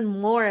he's even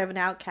more of an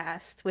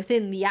outcast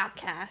within the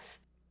outcast.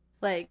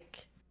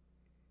 Like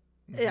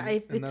And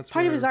it's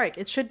part of his arc.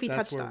 It should be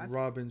that's touched where on.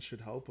 Robin should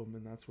help him,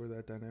 and that's where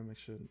that dynamic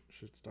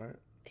should start.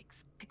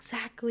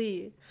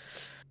 Exactly.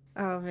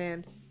 Oh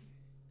man,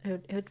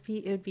 it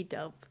would be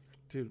dope.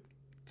 Dude,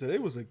 today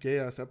was a gay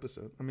ass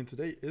episode. I mean,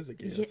 today is a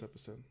gay Yeah, ass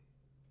episode.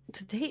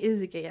 today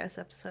is a gay ass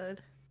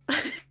episode.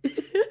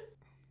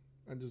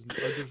 I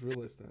just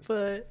realized that.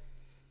 But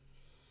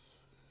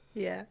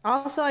yeah.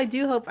 Also, I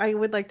do hope I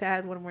would like to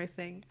add one more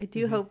thing. I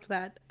do Hmm. hope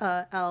that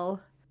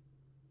Elle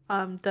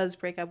does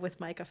break up with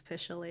Mike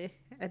officially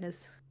and is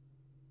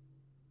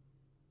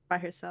by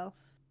herself.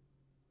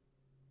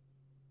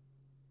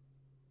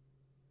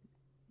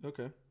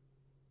 Okay.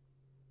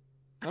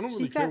 I don't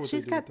really care what they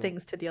She's do with got that.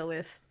 things to deal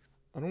with.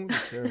 I don't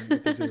really care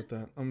what they do with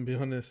that. I'm gonna be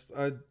honest.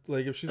 I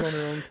like if she's on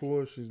her own,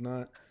 cool. If she's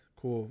not,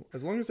 cool.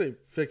 As long as they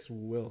fix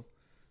Will,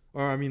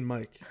 or I mean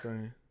Mike.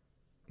 Sorry,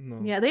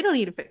 no. Yeah, they don't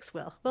need to fix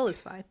Will. Will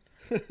is fine.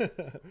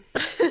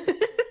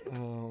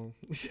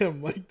 Yeah,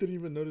 Mike didn't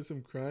even notice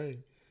him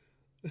crying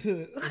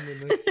in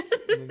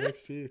the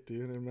next scene,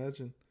 dude.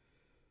 Imagine,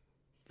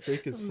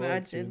 fake as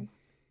fuck, dude.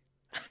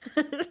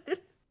 Imagine.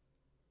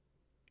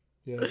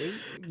 Yeah,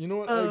 you know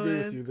what? I Oh agree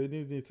with man. you. They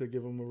need to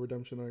give him a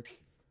redemption arc.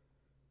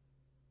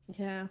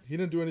 Yeah. He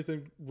didn't do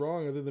anything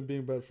wrong other than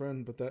being a bad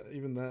friend, but that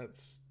even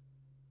that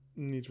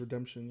needs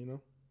redemption. You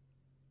know.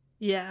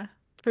 Yeah.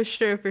 For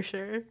sure, for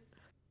sure.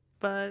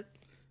 But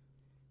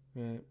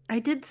Right. I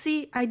did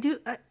see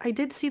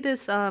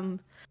this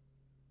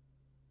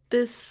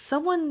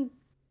someone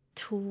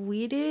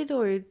tweeted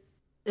or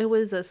it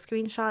was a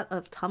screenshot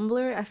of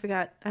Tumblr. I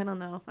forgot. I don't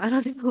know. I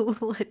don't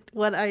know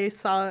what I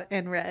saw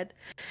and read.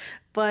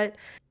 But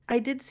I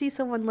did see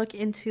someone look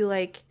into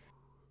like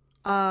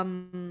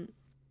um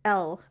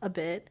L a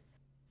bit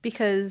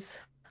because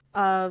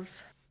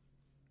of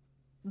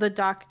the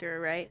doctor,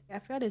 right? I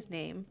forgot his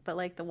name, but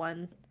like the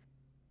one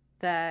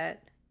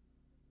that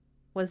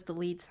was the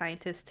lead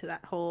scientist to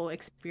that whole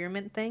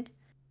experiment thing,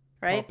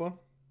 right? Papa.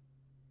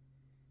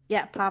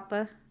 Yeah,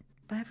 Papa.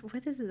 But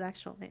what is his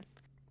actual name?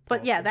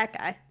 But yeah, Papa.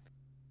 that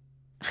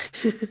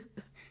guy.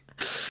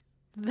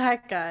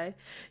 That guy.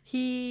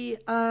 He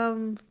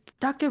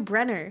Dr.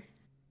 Brenner.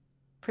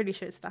 Pretty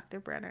sure it's Dr.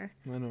 Brenner.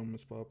 I know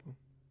Miss Papa.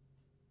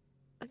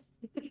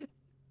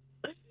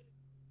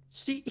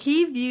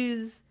 He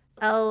views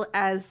Elle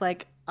as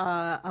like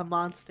a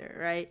monster,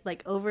 right?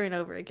 Like over and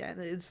over again.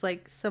 It's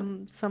like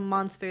some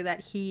monster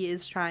that he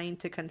is trying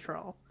to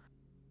control,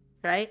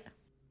 right?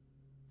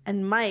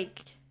 And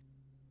Mike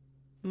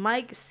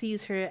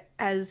sees her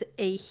as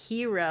a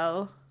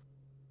hero,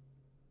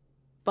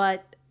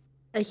 but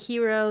a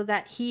hero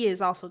that he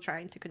is also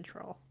trying to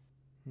control.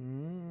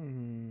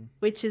 Mm.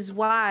 Which is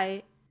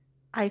why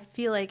I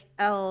feel like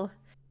Elle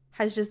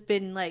has just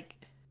been like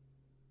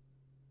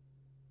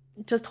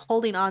just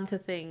holding on to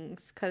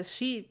things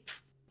because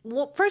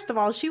well, first of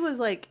all, she was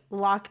like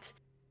locked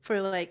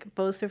for like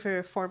most of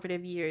her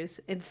formative years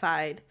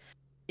inside,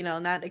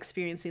 not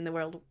experiencing the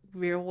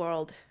real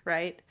world,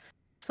 right?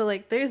 So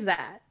like there's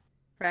that,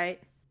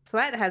 right? So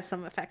that has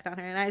some effect on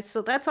her, and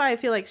so that's why I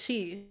feel like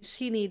she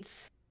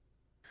needs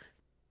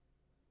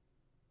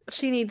a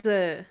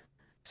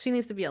she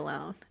needs to be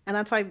alone, and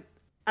that's why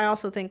I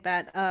also think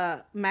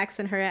that Max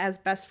and her as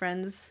best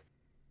friends,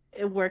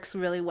 it works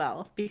really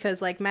well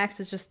because like Max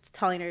is just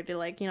telling her to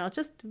like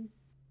just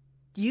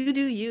you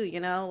do you,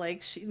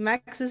 like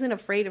Max isn't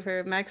afraid of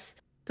her. Max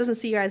doesn't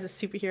see her as a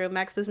superhero.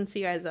 Max doesn't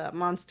see her as a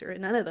monster.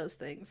 None of those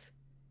things,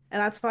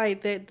 and that's why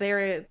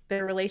their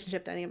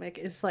relationship dynamic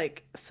is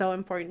like so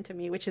important to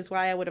me. Which is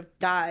why I would have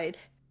died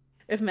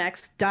if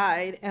Max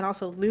died, and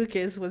also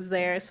Lucas was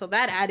there, so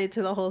that added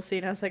to the whole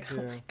scene. I was like, oh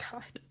Yeah. my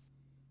god.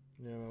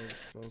 Yeah,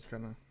 that was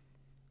kind of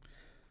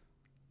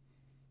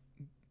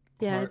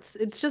Yeah, hard.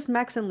 it's just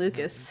Max and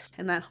Lucas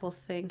and that whole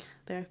thing.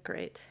 They're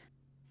great.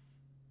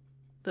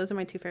 Those are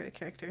my two favorite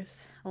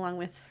characters, along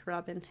with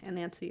Robin and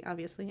Nancy,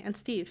 obviously, and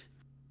Steve.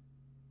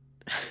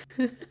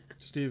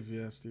 Steve,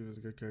 yeah, Steve is a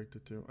good character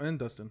too, and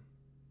Dustin.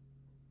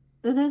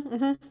 Mhm.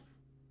 How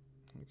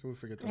can we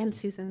forget And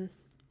Dustin Susan.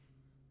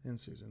 and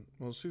Susan?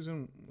 Well,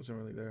 Susan wasn't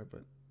really there,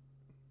 but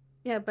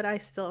Yeah, but I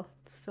still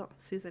Susan.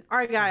 Susan's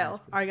Argyle.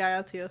 pretty.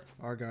 Argyle too.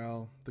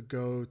 Argyle, the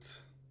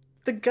goat.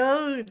 The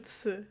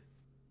goats.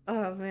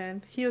 Oh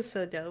man, he was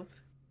so dope.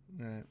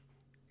 Right.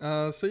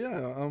 So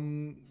yeah,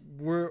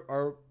 we're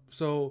are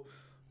so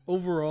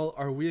overall,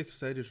 are we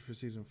excited for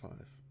season 5?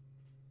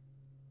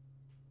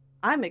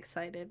 I'm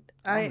excited.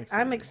 I'm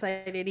I'm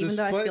excited. excited, even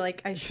though I Despite feel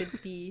like I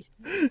should be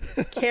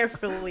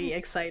carefully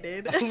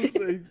excited. I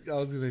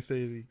was gonna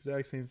say the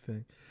exact same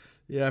thing.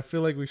 Yeah, I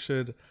feel like we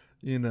should,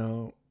 you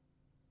know,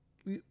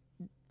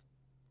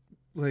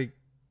 like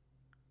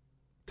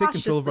take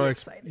control of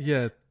Cautiously our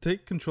excited.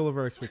 take control of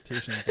our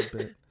expectations a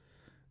bit.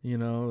 You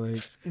know,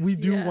 like we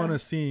do Yeah. want a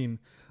scene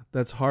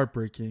that's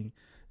heartbreaking,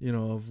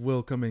 of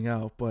Will coming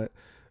out, but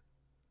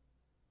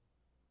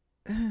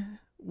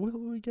will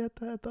we get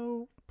that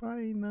though?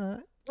 Probably not.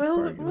 It's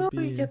Well, will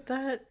we get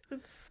that?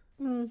 It's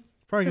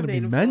probably gonna be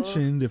debatable.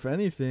 mentioned if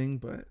anything,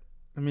 but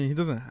I mean he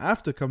doesn't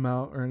have to come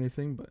out or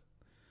anything, but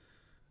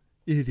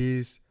it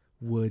is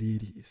what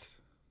it is.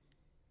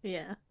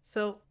 Yeah.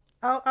 So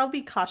I'll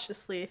be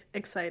cautiously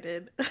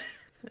excited.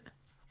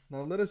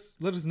 Now let us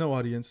know,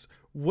 audience,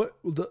 what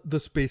the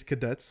space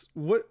cadets.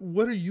 What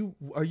are you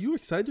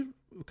excited?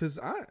 Because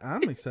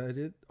I'm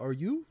excited. Are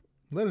you?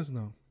 Let us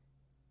know.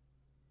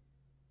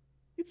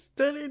 He's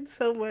studied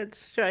so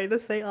much trying to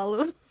say all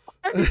of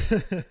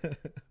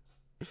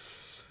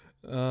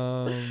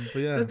But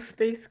yeah, the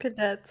space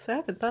cadets. I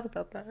haven't thought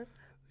about that.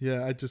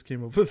 yeah, I just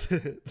came up with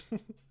it.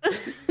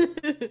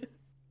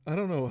 I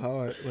don't know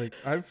how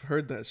I've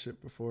heard that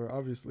shit before,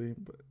 obviously,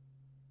 but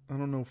I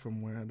don't know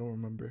from where. I don't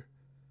remember.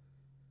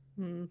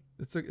 Hmm.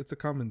 It's a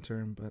common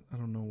term, but I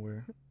don't know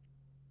where.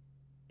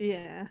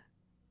 Yeah.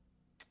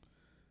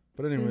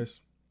 But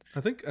anyways,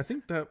 I think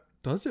that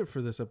does it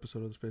for this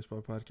episode of the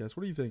Spaceball Podcast.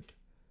 What do you think?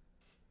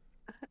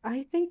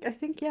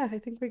 Yeah, I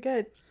think we're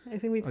good. I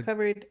think we've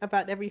covered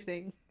about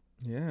everything.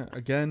 Yeah.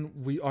 Again,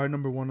 we are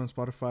number 1 on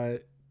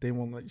Spotify. They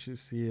won't let you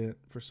see it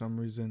for some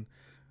reason.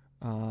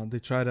 They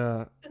try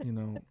to,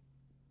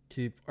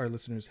 keep our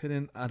listeners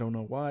hidden. I don't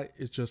know why.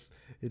 It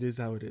is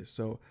how it is.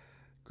 So,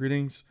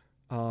 greetings,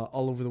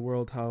 all over the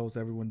world. How's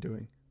everyone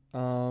doing?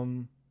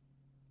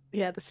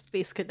 Yeah, the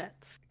space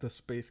cadets. The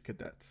space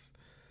cadets.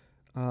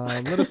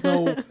 Let us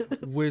know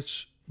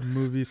which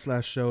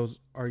movies/shows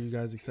are you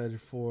guys excited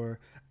for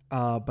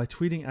by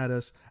tweeting at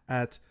us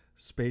at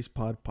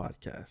SpacePod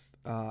Podcast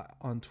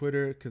on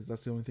Twitter, because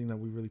that's the only thing that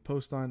we really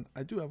post on.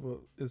 I do have an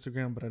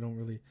Instagram, but I don't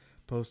really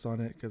post on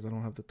it because I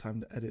don't have the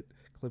time to edit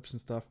clips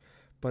and stuff.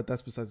 But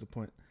that's besides the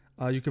point.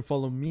 You can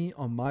follow me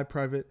on my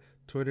private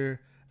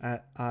Twitter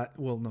at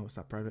well, no, it's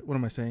not private. What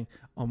am I saying?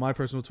 On my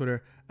personal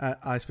Twitter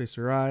at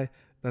iSpacerI.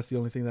 That's the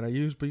only thing that I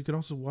use. But you can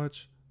also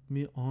watch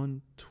me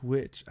on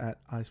Twitch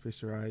at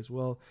iSpacerI as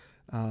well.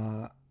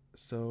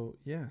 So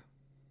yeah.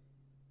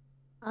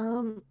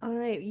 All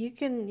right. You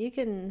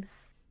can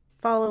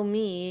follow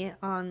me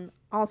on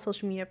all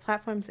social media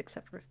platforms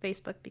except for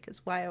Facebook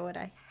because why would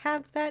I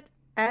have that?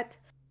 At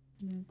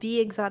The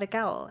Exotic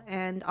Owl.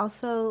 And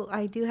also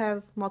I do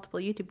have multiple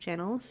YouTube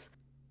channels.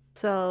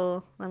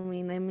 So let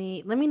me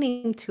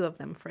name two of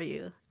them for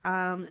you.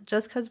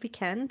 Just Cause We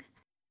Can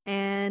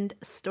and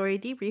Story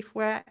Debrief,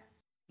 where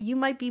you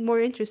might be more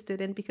interested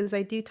in because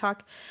I do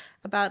talk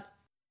about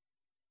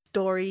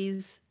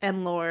stories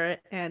and lore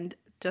and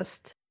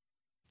just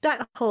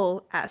that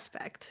whole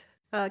aspect.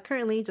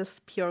 Currently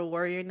just pure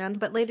warrior nun,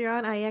 but later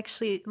on I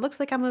actually it looks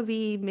like I'm gonna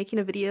be making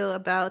a video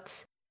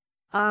about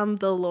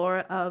the lore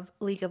of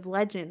League of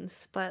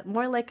Legends, but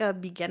more like a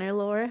beginner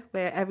lore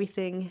where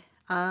everything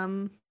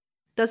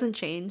doesn't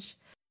change.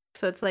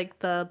 So it's like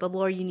the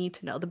lore you need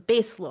to know, the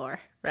base lore,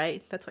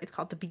 right? That's why it's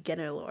called the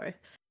beginner lore.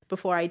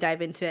 Before I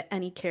dive into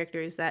any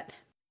characters that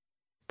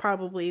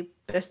probably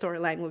their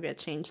storyline will get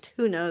changed.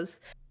 Who knows?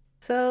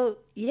 So,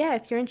 yeah,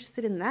 if you're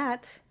interested in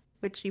that,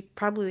 which you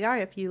probably are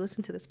if you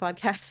listen to this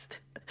podcast,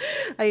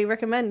 I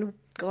recommend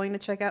going to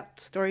check out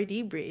Story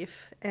Debrief.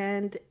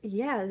 And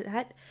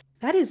yeah,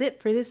 that is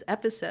it for this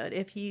episode.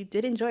 If you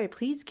did enjoy,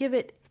 please give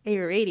it a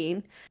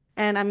rating.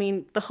 And I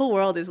mean, the whole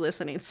world is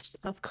listening. So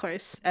of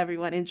course,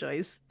 everyone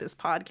enjoys this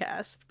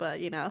podcast, but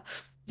you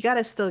got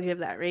to still give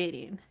that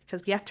rating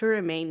because we have to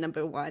remain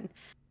number one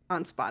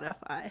on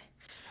Spotify.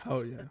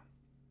 Oh yeah.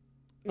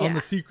 On the Yeah,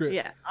 secret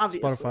yeah,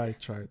 obviously. Spotify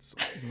charts,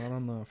 not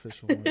on the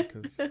official one,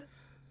 because yeah,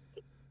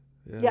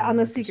 Yeah, they on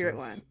the might push secret us.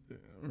 one.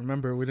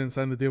 Remember, we didn't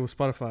sign the deal with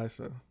Spotify,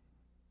 so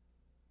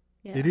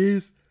Yeah, it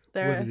is what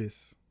they're it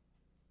is.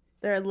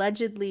 they're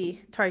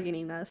allegedly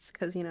targeting us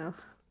because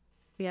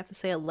we have to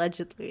say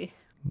allegedly.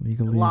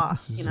 Legally, Law,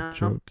 this is a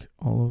joke.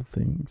 All of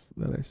things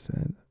that I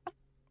said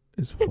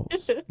is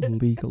false,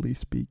 legally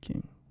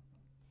speaking.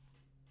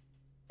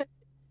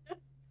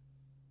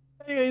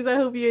 Anyways, I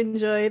hope you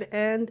enjoyed,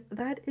 and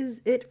that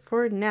is it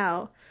for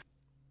now.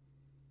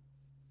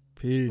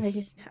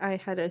 Peace. I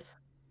had to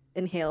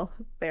inhale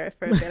there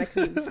for a bit. I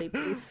couldn't even say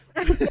peace.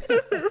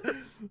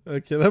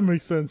 Okay, that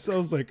makes sense. I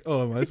was like,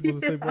 oh, am I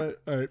supposed to say bye?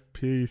 All right,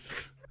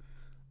 peace.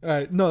 All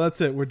right, no, that's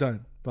it. We're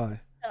done. Bye.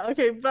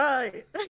 Okay, bye.